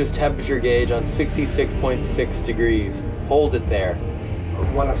keep this temperature gauge on 66.6 degrees? Hold it there.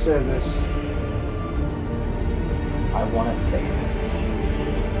 When I say this, I want to say this.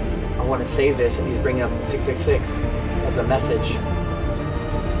 I want to say this, and he's bringing up 666 as a message.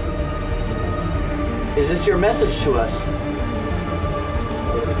 Is this your message to us?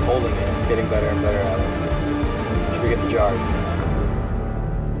 It's holding it. It's getting better and better at it. Should we get the jars?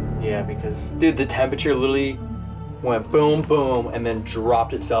 Yeah, because... Dude, the temperature literally went boom, boom, and then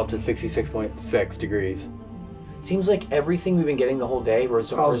dropped itself to 66.6 degrees. Seems like everything we've been getting the whole day...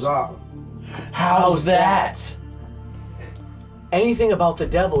 how's that? How's that? Anything about the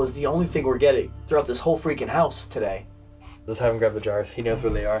devil is the only thing we're getting throughout this whole freaking house today. Let's have him grab the jars. He knows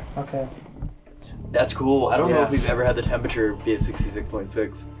where they are. Okay. That's cool. I don't know Yeah. if we've ever had the temperature be at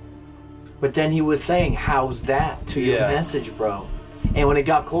 66.6. But then he was saying, how's that to your message, bro? And when it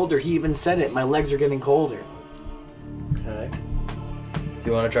got colder, he even said it. My legs are getting colder. Okay. Do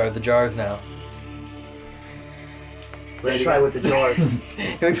you want to try with the jars now? Let's try with the doors.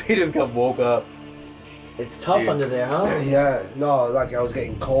 He just got woke up. It's tough under there, huh? Yeah, no, like I was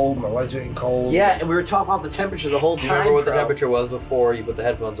getting cold, my legs were getting cold. Yeah, and we were talking about the temperature the whole time. Do you remember what the bro. temperature was before you put the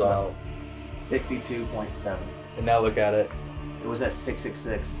headphones on? 62.7. And now look at it. It was at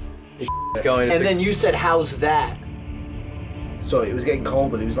 666. It's going to And then you said, how's that? So it was getting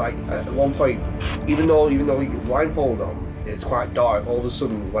cold, but it was like at one point, even though you get blindfold on, it's quite dark. All of a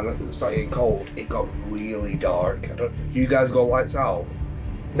sudden, when it started getting cold, it got really dark. You guys got lights out?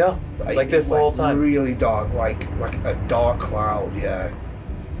 No, like this the whole time. Really dark, like a dark cloud. Yeah.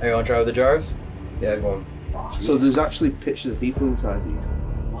 Are you gonna try with the jars? Yeah, go on. Oh, so there's actually pictures of people inside these.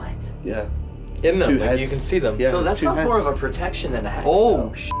 What? Yeah. In them, Two like heads. you can see them. Yeah, So that sounds heads. more of a protection than a hex.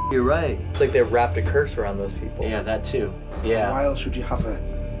 Oh, you're right. It's like they wrapped a curse around those people. Yeah, that too. Yeah. Why else would you have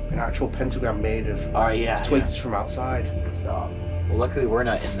an actual pentagram made of twigs from outside? Stop. Well, luckily we're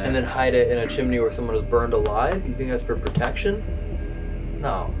not in there. And then hide it in a chimney where someone was burned alive? You think that's for protection?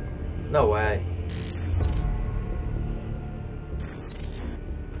 No. No way.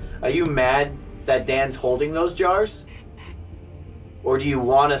 Are you mad that Dan's holding those jars? Or do you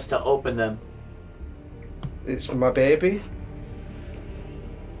want us to open them? It's my baby.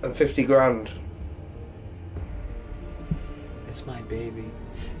 And 50 grand. It's my baby.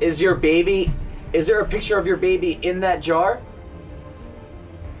 Is there a picture of your baby in that jar?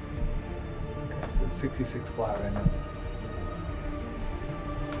 Okay, so 66 flat right now.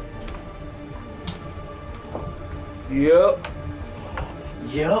 Yep.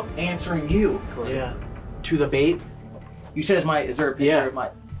 Yep, answering you. Yeah. To the bait? You said is there a picture of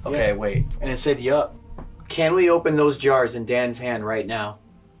my... Okay, Yeah. wait. And it said, yup. Can we open those jars in Dan's hand right now?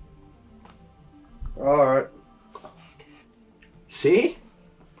 Alright. See?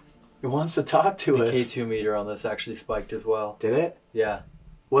 He wants to talk to The us. K2 meter on this actually spiked as well. Did it? Yeah.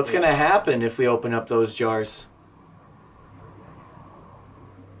 What's gonna happen if we open up those jars?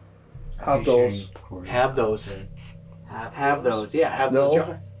 Have those. Have those. Have those. Yeah, have those No.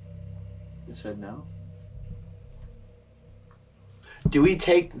 jars. You said no? Do we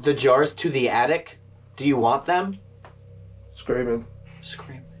take the jars to the attic? Do you want them? Screaming.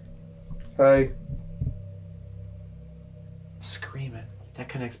 Scream. Hey. Screaming. That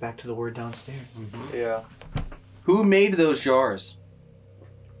connects back to the word downstairs. Yeah. Who made those jars?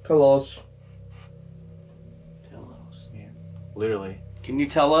 Pillows. Pillows. Yeah. Literally. Can you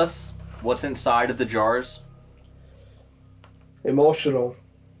tell us what's inside of the jars? Emotional.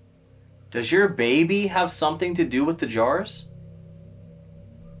 Does your baby have something to do with the jars?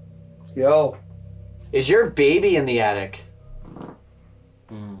 Yo. Is your baby in the attic?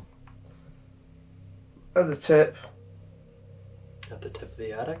 At the tip. At the tip of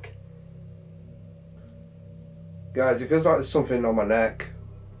the attic? Guys, it feels like there's something on my neck.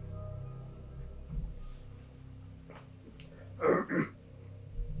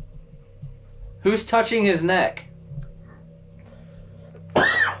 Who's touching his neck?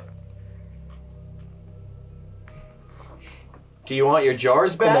 Do you want your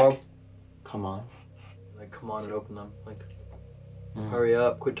jars back? Come on. Come on. Like, come on and open them. Like, hurry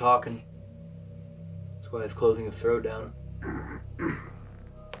up, quit talking. That's why he's closing his throat down.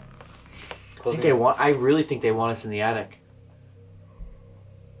 I really think they want us in the attic.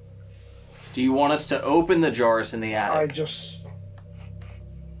 Do you want us to open the jars in the attic? I just...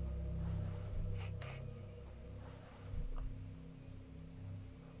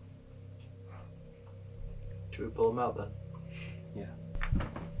 Should we pull them out then?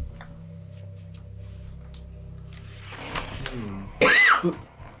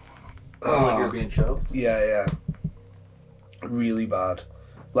 Like you're being choked? Yeah. Really bad.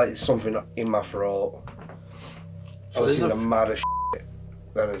 Like it's something in my throat. Oh, I've this seen is the maddest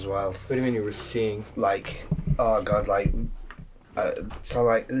then as well. What do you mean you were seeing? Like, oh god, like, so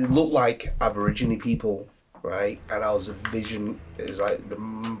like, it looked like Aborigine people, right? And I was a vision, it was like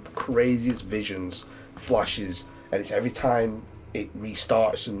the craziest visions, flashes, and it's every time it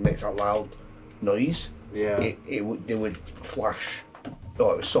restarts and makes that loud noise, Yeah. they would flash.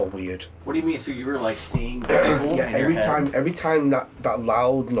 Oh, it was so weird. What do you mean? So you were like seeing people Yeah, in your head? every time that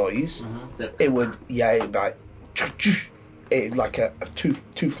loud noise, it would, it'd like, it like two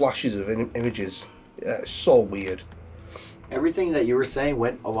flashes of images. Yeah, it's so weird. Everything that you were saying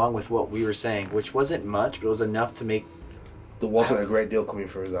went along with what we were saying, which wasn't much, but it was enough to make... There wasn't a great deal coming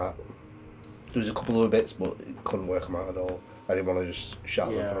through that. There was a couple of bits, but it couldn't work them out at all. I didn't want to just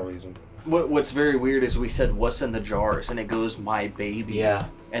shout them for no reason. What's very weird is we said, what's in the jars? And it goes, my baby. Yeah.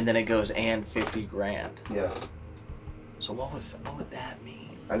 And then it goes, and 50 grand. Yeah. So what would that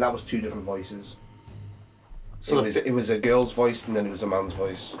mean? And that was two different voices. So it was a girl's voice and then it was a man's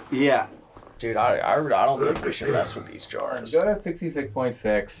voice. Yeah. Dude, I don't think we should mess with these jars. Go to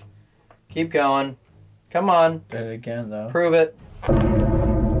 66.6. Keep going. Come on. Did it again though. Prove it.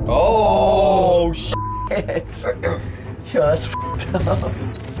 Oh, shit. Yeah, that's f***ed up.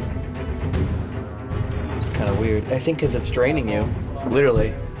 Kind of weird. I think because it's draining you.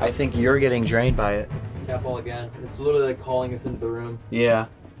 Literally. I think you're getting drained by it. Careful again. It's literally like calling us into the room. Yeah.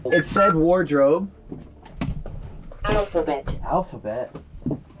 It said wardrobe. Alphabet. Alphabet.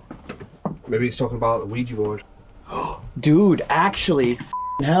 Maybe it's talking about the Ouija board. Dude, actually,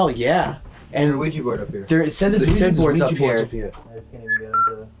 Hell yeah. And Ouija board up here. There, it said there's Ouija boards up here. I just can't even get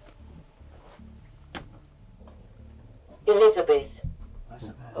into Elizabeth.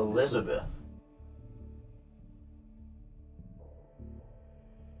 Elizabeth.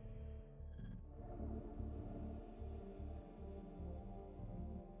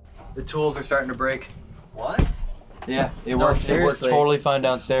 The tools are starting to break. What? Yeah, it No, works. It works seriously. totally fine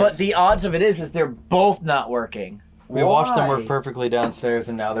downstairs. But the odds of it is they're both not working. We watched them Why? work perfectly downstairs,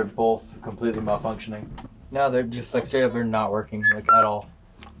 and now they're both completely malfunctioning. Now they're just like straight up, they're not working like at all.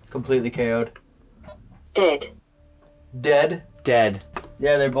 Completely KO'd. Dead. Dead? Dead.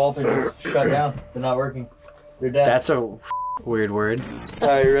 Yeah, they both are just shut down. They're not working. They're dead. That's a weird word.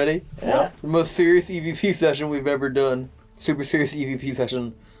 Alright, you ready? Yeah. The most serious EVP session we've ever done. Super serious EVP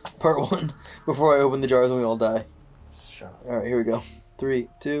session. Part 1. Before I open the jars and we all die. Alright, here we go. 3,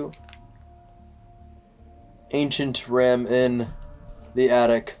 2. Ancient Ram in the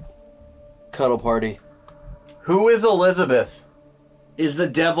attic. Cuddle party. Who is Elizabeth? Is the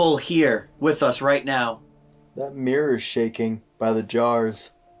devil here with us right now? That mirror is shaking by the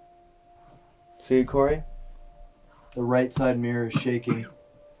jars. See it, Corey? The right side mirror is shaking.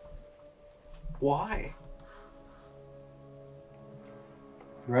 Why?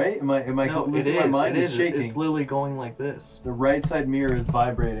 Right? Am I No, it losing is. my mind? It It's is. shaking. It's literally going like this. The right side mirror is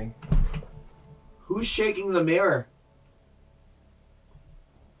vibrating. Who's shaking the mirror?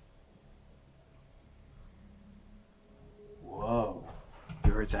 Whoa.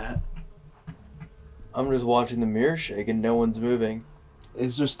 You heard that? I'm just watching the mirror shake and no one's moving.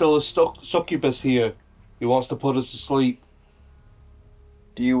 Is there still a succubus here? He wants to put us to sleep.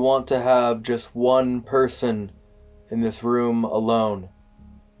 Do you want to have just one person in this room alone?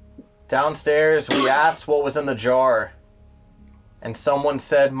 Downstairs, we asked what was in the jar, and someone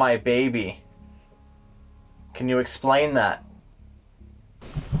said, "My baby." Can you explain that?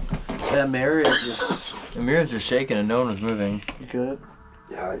 That mirror is just... The mirror's just shaking and no one was moving. You good?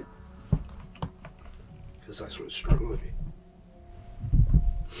 Yeah, feels like something's strong with me.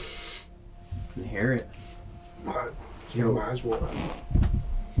 I can hear it. My eyes water.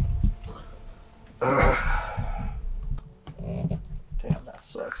 Damn, that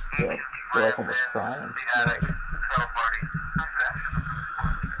sucks. I feel like almost crying.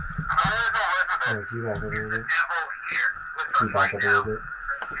 If you back up a little bit. You back up a little bit.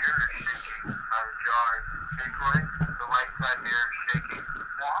 The right side mirror is shaking.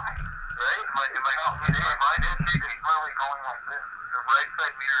 Why? Right? Mine is shaking. It's literally going like this. The right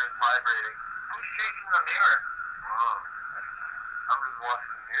side mirror is vibrating. Who's shaking the mirror? Whoa. I'm just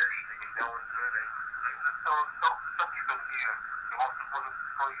watching the mirror shaking. No one's moving. So succubus here. You want to put us to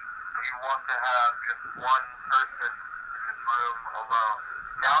sleep. You want to have just one person in this room alone.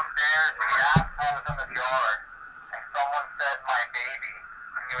 Downstairs, we asked what was in the jar, and someone said, "My baby."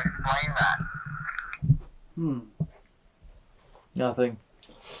 Can you explain that? Nothing.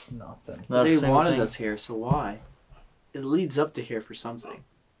 Nothing. Not a They single wanted thing. us here, so why? It leads up to here for something.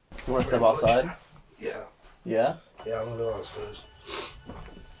 You want to step outside? Yeah. Yeah? Yeah, I'm gonna go downstairs.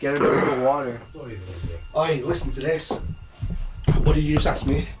 Get a drink of water. Oi, listen to this. What did you just ask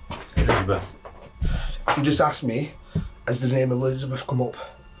me? Elizabeth. You just asked me, has the name Elizabeth come up?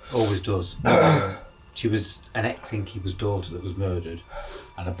 Always does. She was an ex-innkeeper's daughter that was murdered,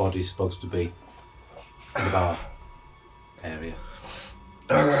 and her body's supposed to be in the bar area.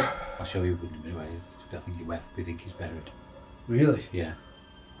 I'll show you anyway. I think we think he's buried. Really? Yeah.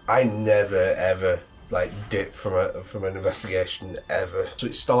 I never ever like dip from an investigation ever. So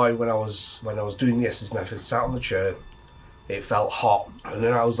it started when I was doing the Estes method, sat on the chair, it felt hot, and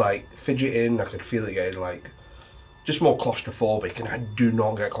then I was like fidgeting, I could feel it getting like just more claustrophobic, and I do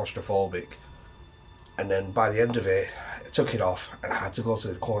not get claustrophobic. And then by the end of it, I took it off and I had to go to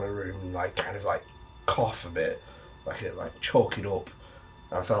the corner room and like kind of like cough a bit, like choke it up.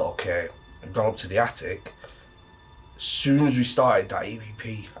 And I felt okay. I'd gone up to the attic. As soon as we started that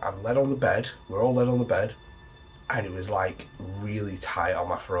EVP, I'm laid on the bed, we're all laid on the bed, and it was like really tight on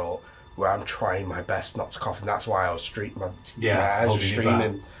my throat, where I'm trying my best not to cough, and that's why I was my eyes were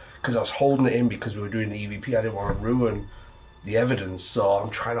streaming, because I was holding it in because we were doing the EVP. I didn't want to ruin the evidence, so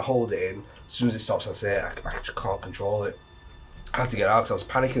I'm trying to hold it in. As soon as it stops, I say it. I just can't control it. I had to get out because I was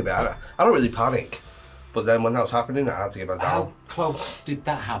panicking a bit. I don't really panic, but then when that was happening, I had to get back down. How close did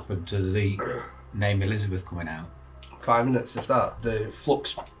that happen to the name Elizabeth coming out? 5 minutes, if that. The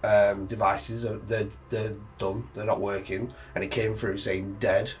flux devices, they're done, they're not working, and it came through saying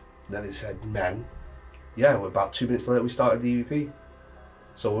dead, then it said men. Yeah, we're about 2 minutes later we started the EVP.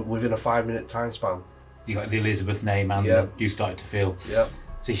 So within a 5 minute time span. You got the Elizabeth name and you started to feel. Yep.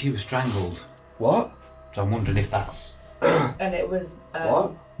 See, she was strangled. What? So I'm wondering if that's And it was.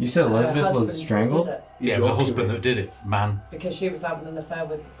 What? You said her Elizabeth husband was that strangled? did it. Yeah, it was a husband that did it, man. Because she was having an affair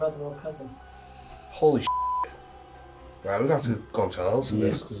with brother or cousin. Holy shit. Right, we're going to have to go and tell Elton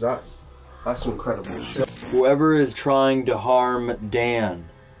this, because that's some incredible shit. Whoever is trying to harm Dan,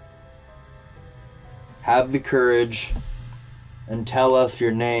 have the courage and tell us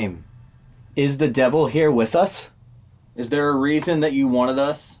your name. Is the devil here with us? Is there a reason that you wanted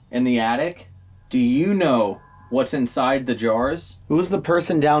us in the attic? Do you know what's inside the jars? Who's the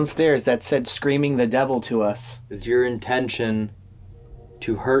person downstairs that said screaming the devil to us? Is your intention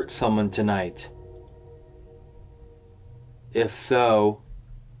to hurt someone tonight? If so,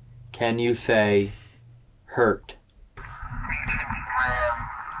 can you say hurt?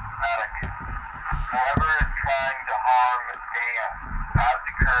 Whoever is trying to harm Dan, have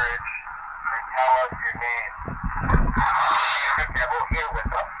the courage and tell us your name. Is the devil here with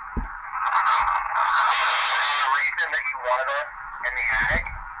us? Is there a reason that you wanted us in the attic?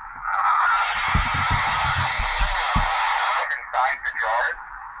 What's inside the jars?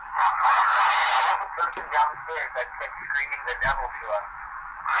 Who's the person downstairs that kept screaming the devil to us?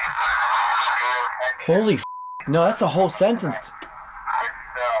 Holy f***. No, that's a whole sentence. If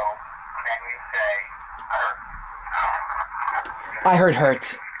so, can you say hurt? I heard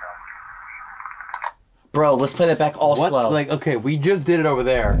hurt. Bro, let's play that back all What? slow. Like, okay, we just did it over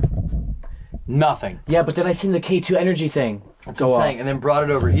there. Nothing. Yeah, but then I seen the K2 energy thing. That's what I'm saying, and then brought it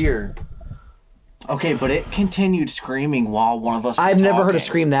over here. Okay, but it continued screaming while one of us I've were never heard a talking.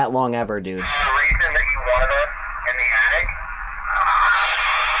 scream that long ever, dude. The reason that you wanted us in the attic?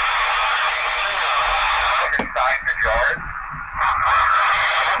 What's inside the jars?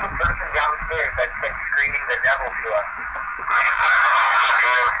 Who's the person downstairs that kept screaming the devil to us?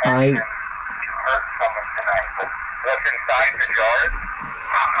 I... Hurt someone tonight. What's inside the jars?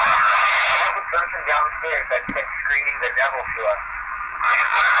 Who's the person downstairs that kept screaming the devil to us?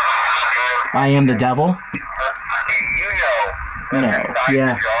 I am the devil? Do you know what's No. inside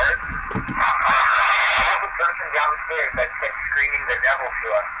Yeah. the jars? Who's the person downstairs that kept screaming the devil to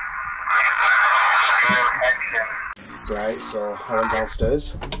us? Right, so I went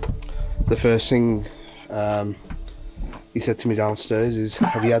downstairs. The first thing he said to me downstairs is,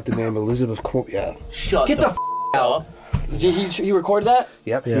 have you had the name Elizabeth come up yet? Get the f out. He recorded that?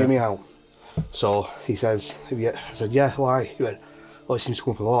 Yep, hear me out. So he says, I said, yeah, why? He went, oh, it seems to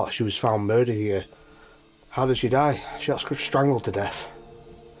come up a lot. She was found murdered here. How did she die? She got strangled to death.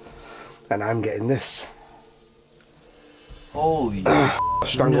 And I'm getting this. Holy.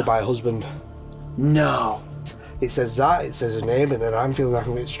 Strangled by a husband. No. It says that, it says her name, and then I'm feeling like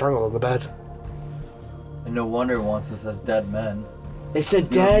I'm getting strangled on the bed. And no wonder once it says dead men. They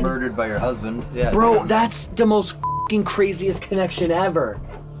said You were dead? murdered by your husband. Yeah. Bro, that's the most f***ing craziest connection ever.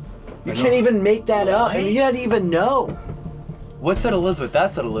 You can't even make that up. I mean, you don't even know. What said Elizabeth?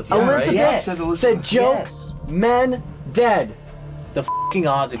 That said Elizabeth, Elizabeth, right? yes. Said joke, Yes. men, dead. The f***ing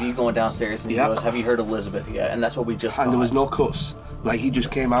odds of you going downstairs and he Yep. goes, have you heard Elizabeth yet? And that's what we just And there was got. no cuss. Like, he just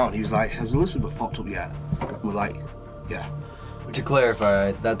came out and he was like, has Elizabeth popped up yet? And we're like, yeah. To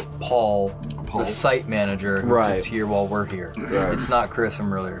clarify, that's Paul, the site manager, who's Right. just here while we're here. Right. It's not Chris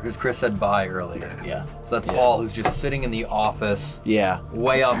from earlier, because Chris said bye earlier. Yeah. So that's Paul, who's just sitting in the office, Yeah.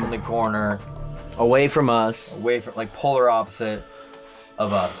 way off in the corner, Away from us. away from, like, polar opposite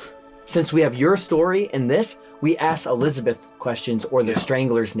of us. Since we have your story and this, we ask Elizabeth questions or the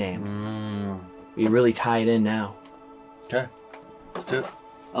strangler's name. We really tie it in now. Okay, let's do it.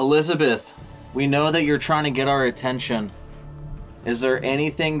 Elizabeth, we know that you're trying to get our attention. Is there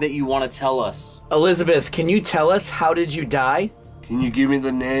anything that you want to tell us? Elizabeth, can you tell us how did you die? Can you give me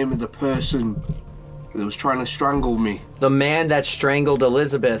the name of the person that was trying to strangle me? The man that strangled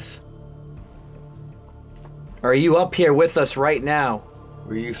Elizabeth. Are you up here with us right now?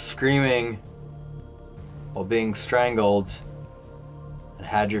 Were you screaming while being strangled and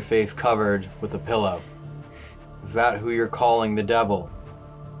had your face covered with a pillow? Is that who you're calling the devil?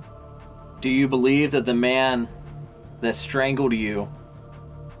 Do you believe that the man that strangled you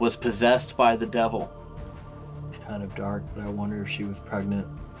was possessed by the devil? It's kind of dark, but I wonder if she was pregnant.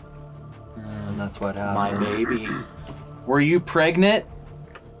 And that's what happened. My baby. Were you pregnant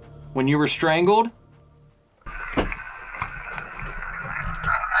when you were strangled?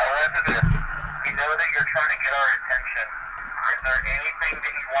 Elizabeth, we know that you're trying to get our attention. Is there anything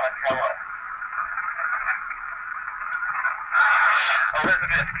that you want to tell us?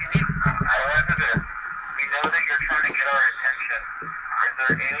 Elizabeth, Elizabeth, we know that you're trying to get our attention. Is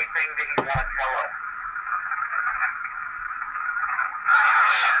there anything that you want to tell us?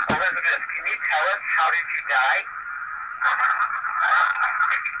 Elizabeth, can you tell us how did you die?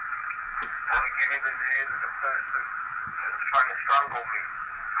 Will you give me the name of the person trying to strangle me.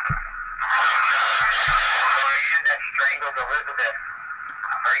 The man that strangled Elizabeth.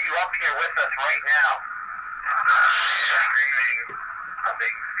 Are you up here with us right now? Screaming,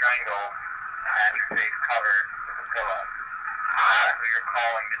 being strangled, had your face covered with a pillow. That's who you're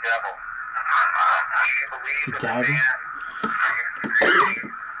calling the devil. Do you believe that the man screaming,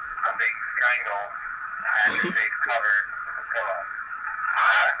 being strangled, had your face covered with a pillow?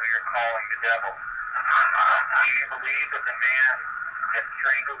 That's who you're calling the devil. Do you believe that the man that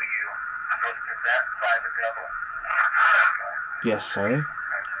strangled you was possessed by the devil? Yes, sir.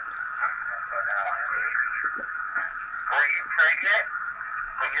 Were you pregnant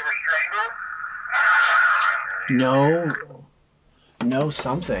when you were strangled? No,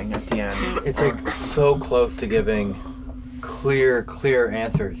 something at the end. It's like so close to giving clear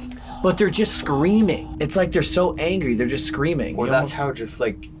answers. But they're just screaming. It's like they're so angry, they're just screaming. Or that's how just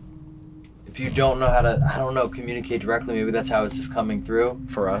like, if you don't know how to, I don't know, communicate directly, maybe that's how it's just coming through.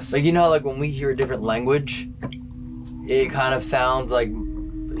 For us. Like, you know, like when we hear a different language, it kind of sounds like,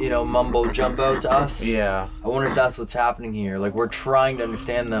 you know, mumbo jumbo to us. Yeah. I wonder if that's what's happening here. Like, we're trying to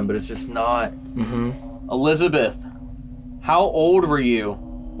understand them, but it's just not. Elizabeth, how old were you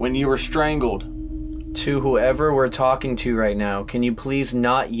when you were strangled? To whoever we're talking to right now, can you please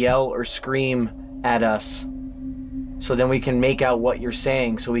not yell or scream at us so then we can make out what you're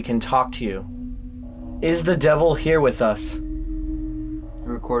saying so we can talk to you? Is the devil here with us? I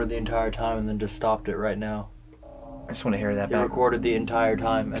recorded the entire time and then just stopped it right now. I just want to hear that It back. recorded the entire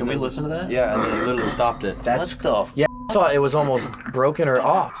time. Can we listen to that? Yeah, and then it literally stopped it. That's What the yeah. I thought it was almost broken or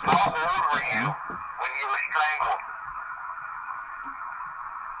off. How old were you when you were strangled?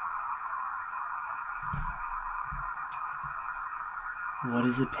 What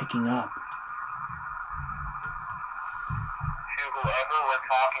is it picking up? To whoever we're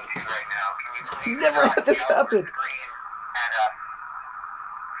talking to right now, can you please Never had this yell or happen. scream at us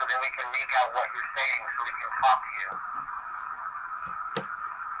so then we can make out what you're saying so we can talk to you?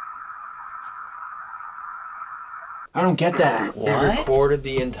 I don't get that. It recorded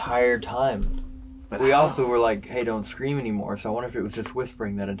the entire time. But we also were like, hey, don't scream anymore. So I wonder if it was just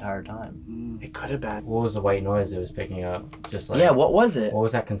whispering that entire time. It could have been. What was the white noise it was picking up? Just like, Yeah, what was it? what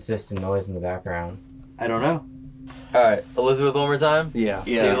was that consistent noise in the background? I don't know. All right, Elizabeth one more time. Yeah.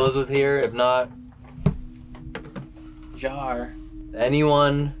 See Elizabeth here. If not, Jar.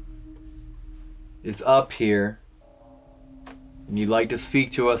 anyone is up here and you'd like to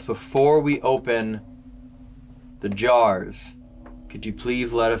speak to us before we open the jars, could you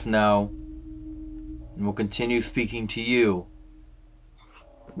please let us know? And we'll continue speaking to you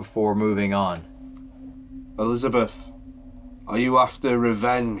before moving on. Elizabeth, are you after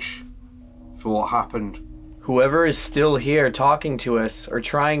revenge for what happened? Whoever is still here talking to us or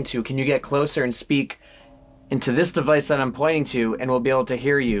trying to, can you get closer and speak into this device that I'm pointing to and we'll be able to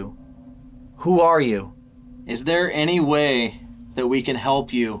hear you? Who are you? Is there any way that we can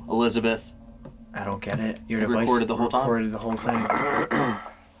help you, Elizabeth? I don't get it. Your It device recorded the whole time? Recorded the whole thing.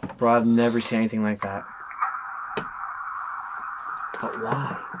 Bro, I've never seen anything like that. But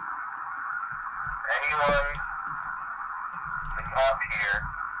why? Anyone that's up here,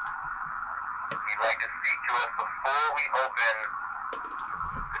 if you'd like to speak to us before we open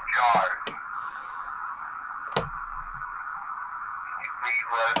the jars, can you please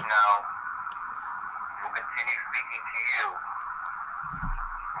let us know? We'll continue speaking to you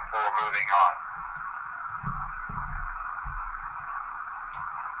before moving on.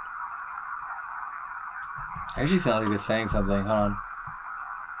 Actually sounds like they're saying something. Hold on.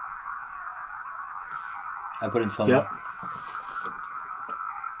 I put in something. Yep.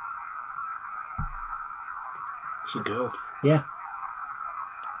 It's a girl. Yeah.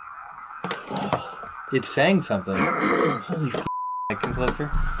 It's saying something. Holy f***. Come closer.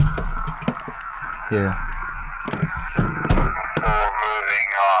 Yeah. Before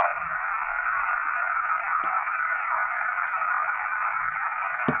moving on.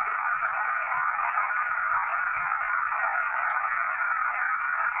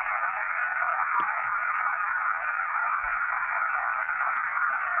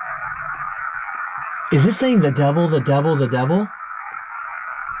 Is it saying the devil, the devil, the devil?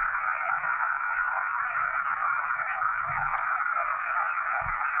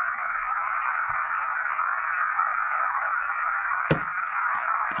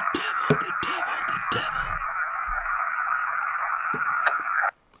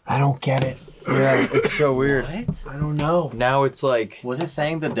 I don't get it. Yeah, it's so weird. What? I don't know. Now it's like... Was it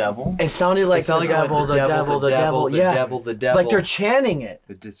saying the devil? It sounded like It sounded the like devil, the devil, the devil. the Yeah. devil, the devil. Like they're chanting it.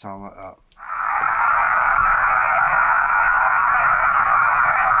 It did sound like that.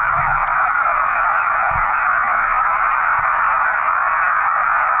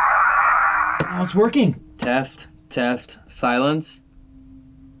 Now it's working. Test, test, silence.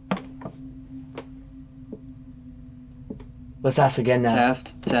 Let's ask again now.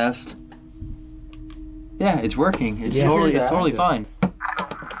 Test, test. Yeah, it's working. It's Yeah, totally fine.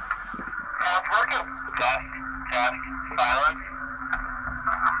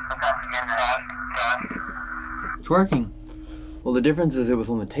 It's working. Well, the difference is it was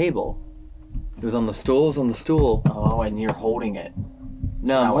on the table. It was on the stool. It was on the stool. Oh, and you're holding it.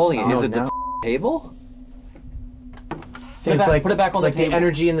 No, So I'm now holding it's it. not. Is it No. the table? It's like put it back on like the table. the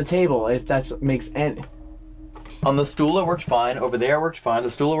energy in the table. If that's what makes On the stool it worked fine. Over there it worked fine.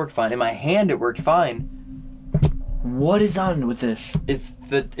 The stool it worked fine. In my hand it worked fine. What is on with this? It's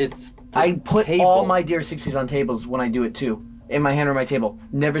the I put table. all my Dear 60s on tables when I do it too. In my hand or my table.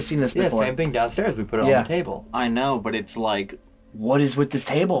 Never seen this Yeah, before. same thing downstairs. We put it on the table. I know, but it's like... What is with this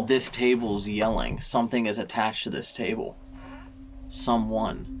table? This table's yelling. Something is attached to this table.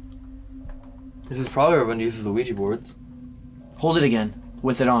 Someone. This is probably everyone uses the Ouija boards. Hold it again.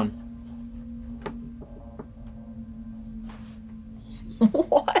 With it on.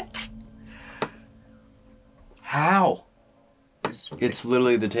 What? How? It's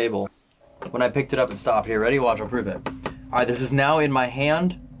literally the table. When I picked it up and stopped. Here, ready? Watch, I'll prove it. Alright, this is now in my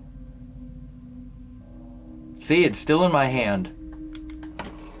hand. See, it's still in my hand.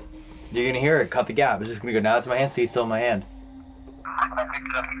 You're gonna hear it cut the gap. It's just gonna go, now it's in my hand. See, it's still in my hand. I picked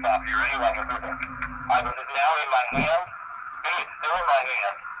it up and stopped. You ready? Watch, I'll prove it. I was now in my hand. See, it's still in my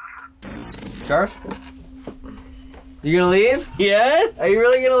hand. Garth? You gonna leave? Yes. Are you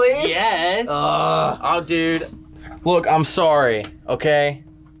really gonna leave? Yes. Oh, dude. Look, I'm sorry, okay?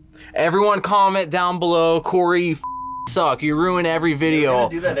 Everyone comment down below, Corey, you suck. You ruin every video. You're gonna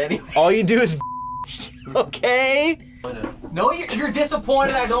do that anyway. All you do is okay? No, you're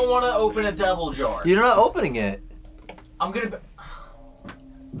disappointed I don't want to open a devil jar. You're not opening it. I'm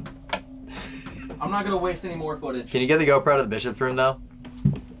not gonna waste any more footage. Can you get the GoPro out of the bishop's room though?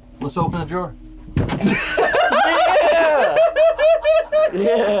 Let's open the jar. Yeah!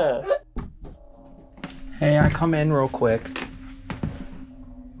 Yeah. Hey, I come in real quick.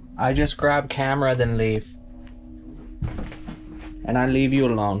 I just grab camera, then leave. And I leave you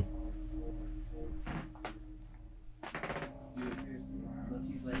alone.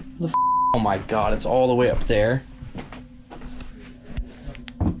 Oh my god, it's all the way up there.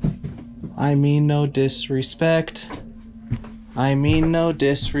 I mean no disrespect. I mean no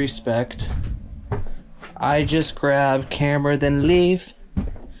disrespect. I just grab camera, then leave.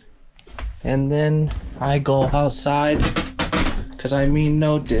 And then I go outside. Cause I mean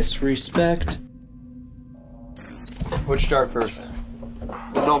no disrespect. Which jar first?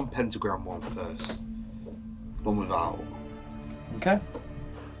 The non-pentagram one first. One without. Okay.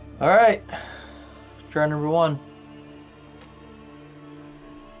 Alright. Jar number 1.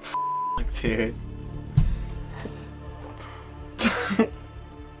 Dude. I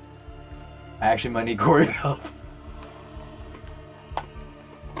actually might need Corey's help.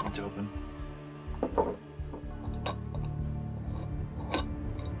 It's open.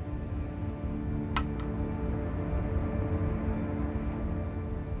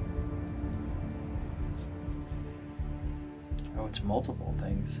 Oh, it's multiple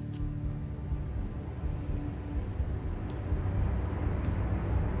things.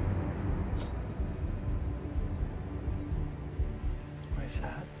 What is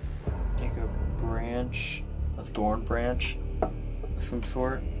that? Like a branch, a thorn branch of some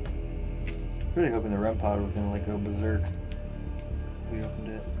sort. Really hoping the REM pod was gonna like go berserk. We opened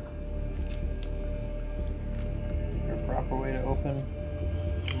it. Is there a proper way to open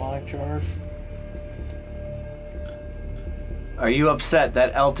demonic jars? Are you upset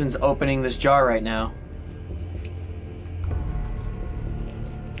that Elton's opening this jar right now?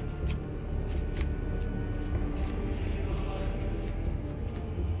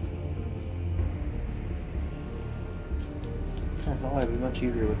 I don't know, it'd be much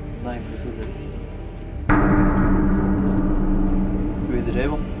easier with knife or scissors. Do we hit the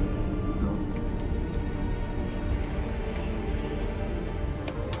table? No.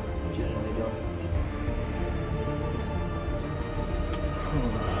 Legitimately don't.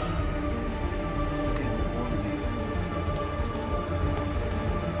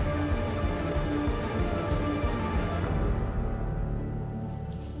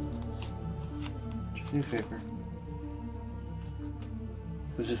 Just newspaper.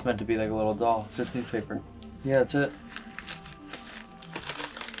 It was just meant to be like a little doll. It's just newspaper. Yeah, that's it.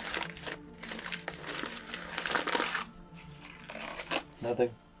 Nothing.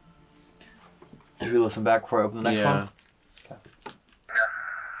 Should we listen back before I open the next one? Okay.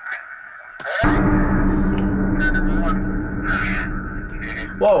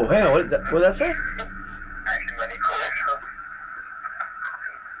 Whoa, hang on, what did that say?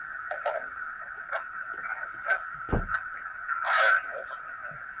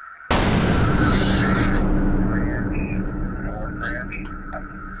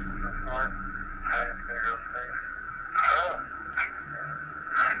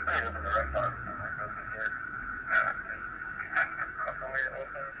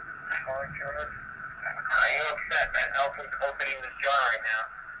 Elton's opening this jar right now.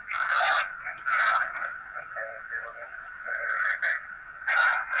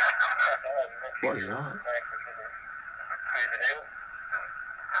 What is that?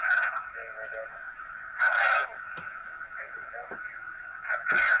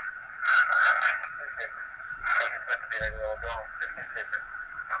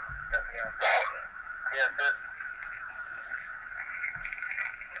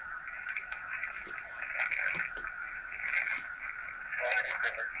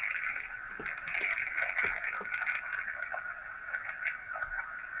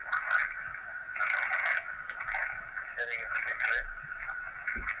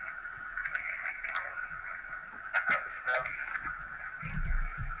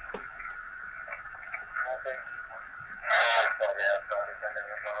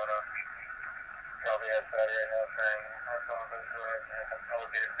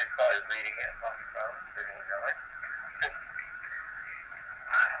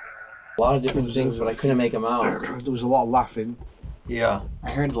 A lot of different things, but I couldn't make them out. There was a lot of laughing. Yeah. I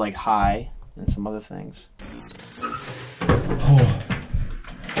heard like hi and some other things.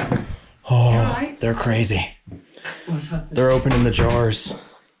 Oh, they're crazy. What's up? They're opening the jars.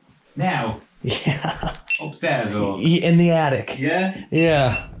 Now? Yeah. Upstairs or? In the attic. Yeah?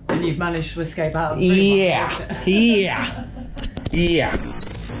 Yeah. And you've managed to escape out of the Yeah. Yeah. Yeah.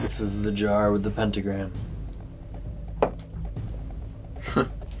 This is the jar with the pentagram.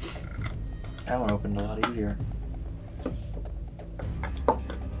 That one opened a lot easier.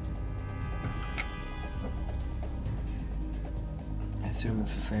 I assume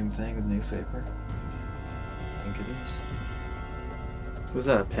it's the same thing with newspaper. I think it is. Was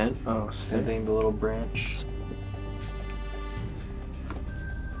that a pen? Oh, same thing, the little branch.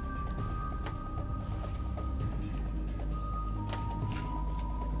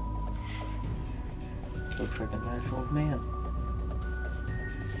 Looks like a nice old man.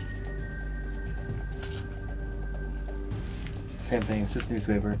 Same thing, it's just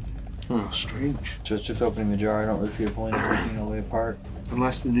newspaper. Oh, strange. Just opening the jar, I don't really see a point in taking it all the way apart.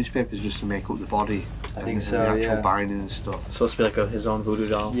 Unless the newspaper is just to make up the body. I think so, the actual yeah. binding and stuff. It's supposed to be like his own voodoo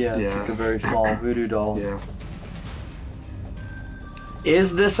doll. Yeah, it's like a very small voodoo doll. Yeah.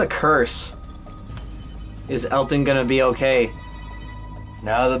 Is this a curse? Is Elton gonna be okay?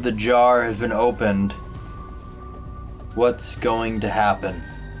 Now that the jar has been opened, what's going to happen?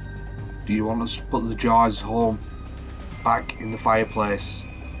 Do you want us to put the jars home back in the fireplace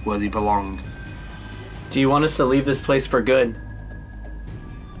where they belong? Do you want us to leave this place for good?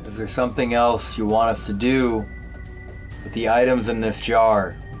 Is there something else you want us to do with the items in this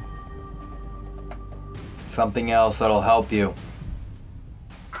jar? Something else that'll help you?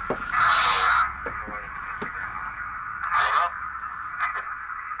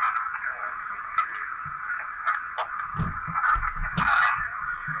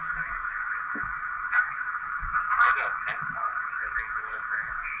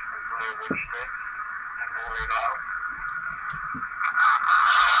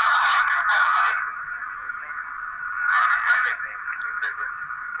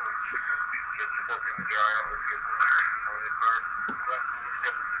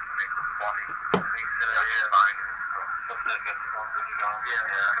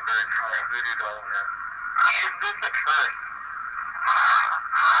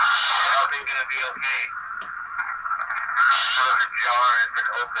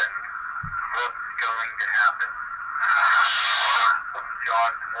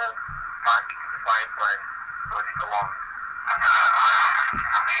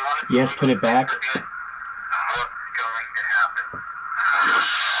 Yes, put it back.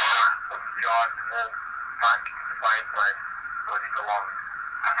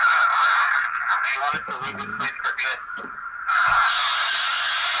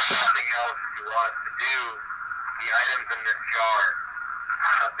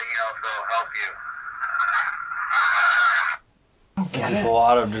 It's just a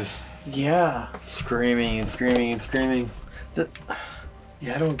lot of just screaming and screaming and screaming.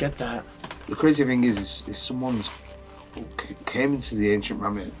 Yeah, I don't get that. The crazy thing is someone's came into the ancient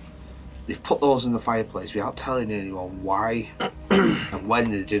remnant. They've put those in the fireplace without telling anyone why and when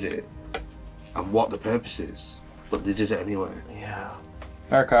they did it and what the purpose is, but they did it anyway. Yeah.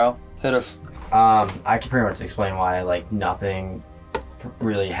 Alright, Kyle, hit us. I can pretty much explain why like nothing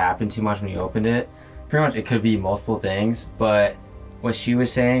really happened too much when you opened it. Pretty much it could be multiple things, but what she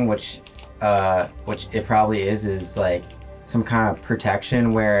was saying, which it probably is like some kind of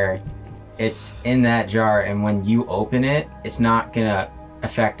protection where it's in that jar, and when you open it, it's not gonna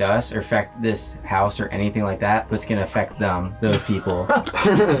affect us or affect this house or anything like that, but it's gonna affect them, those people.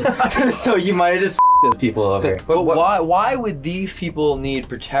 So you might have just those people over. But why would these people need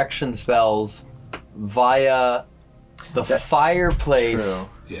protection spells via the fireplace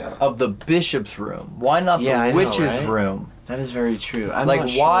of the bishop's room? Why not the witch's room? That is very true. I'm like, not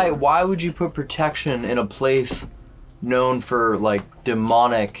sure. why would you put protection in a place known for like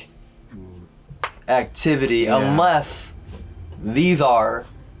demonic activity unless these are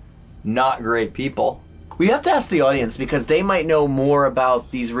not great people? We have to ask the audience because they might know more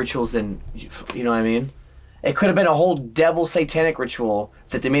about these rituals than, you know what I mean? It could have been a whole devil satanic ritual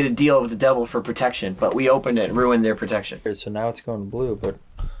that they made a deal with the devil for protection, but we opened it and ruined their protection. So now it's going blue, but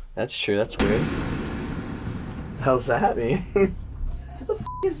that's true. That's weird. How's that mean? What the f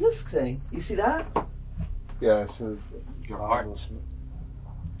is this thing? You see that? Yeah, so your heart. Is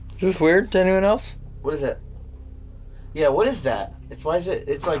this weird to anyone else? What is it? Yeah, what is that? Why is it?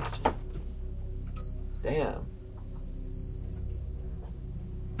 It's like, damn.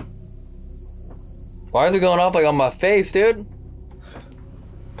 Why is it going off like on my face, dude?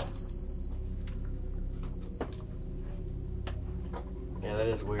 Yeah, that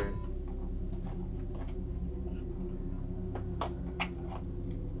is weird.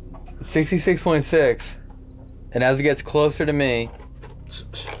 66.6, and as it gets closer to me.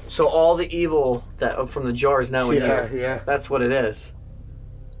 So all the evil that from the jar is now in here. Yeah. That's what it is.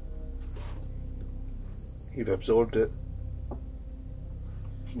 You've absorbed it.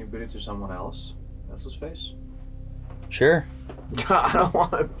 Can you put it to someone else? That's his face. Sure. I don't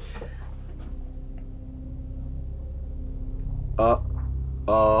want to.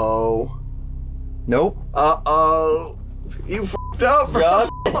 Uh-oh. Nope. Uh-oh. You f***ed up, bro.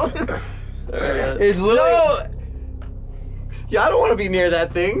 It's literally... Yeah, I don't want to be near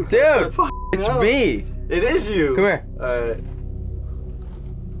that thing. Dude, it's me. It is you. Come here. Alright.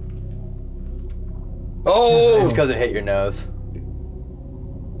 Oh! It's because it hit your nose.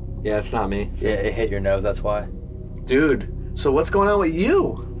 Yeah, it's not me. Yeah, it hit your nose, that's why. Dude, so what's going on with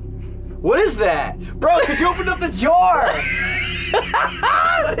you? What is that? Bro, because you opened up the jar!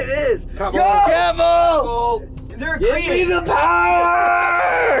 That's what it is! Come on, Devil! They're Give me the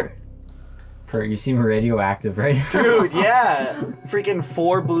power! Kurt, you seem radioactive right now. Dude, yeah. Freaking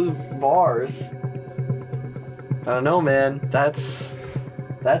 4 blue bars. I don't know, man. That's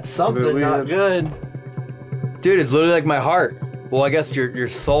something not good. Dude, it's literally like my heart. Well, I guess your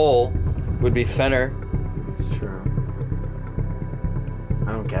soul would be center. It's true.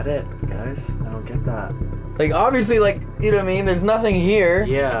 I don't get it, guys. I don't get that. Like, obviously, like, you know what I mean? There's nothing here.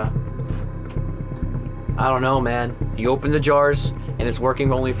 Yeah. I don't know, man. You open the jars, and it's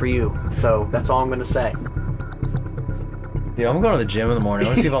working only for you. So, that's all I'm gonna say. Dude, I'm going to the gym in the morning.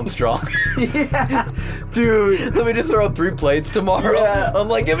 Let's see if I'm strong. Yeah. Dude. Let me just throw 3 plates tomorrow. Yeah. I'm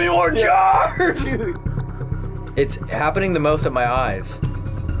like, give me more jars! Dude. It's happening the most at my eyes. Do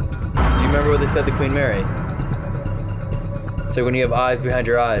you remember what they said to Queen Mary? So when you have eyes behind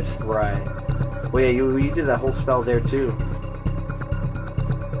your eyes. Right. Well, yeah, you did that whole spell there, too.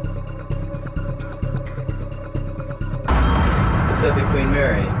 Said the Queen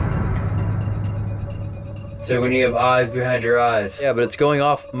Mary. So when you have eyes behind your eyes. Yeah, but it's going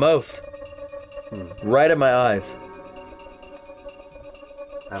off most. Right at my eyes.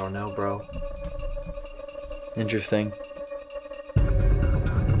 I don't know, bro. Interesting. I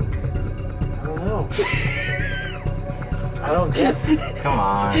don't know. I don't get it. Come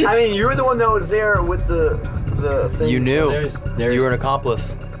on. I mean, you were the one that was there with the thing. You knew. There's you were an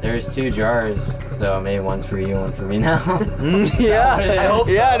accomplice. There's 2 jars, so maybe one's for you, one for me now. Yeah, I hope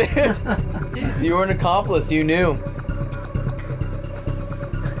so. Yeah, dude. You were an accomplice. You knew.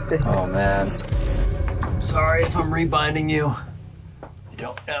 Oh man. Sorry if I'm rebinding you. I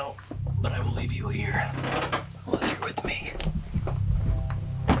don't know, but I will leave you here unless you're with me.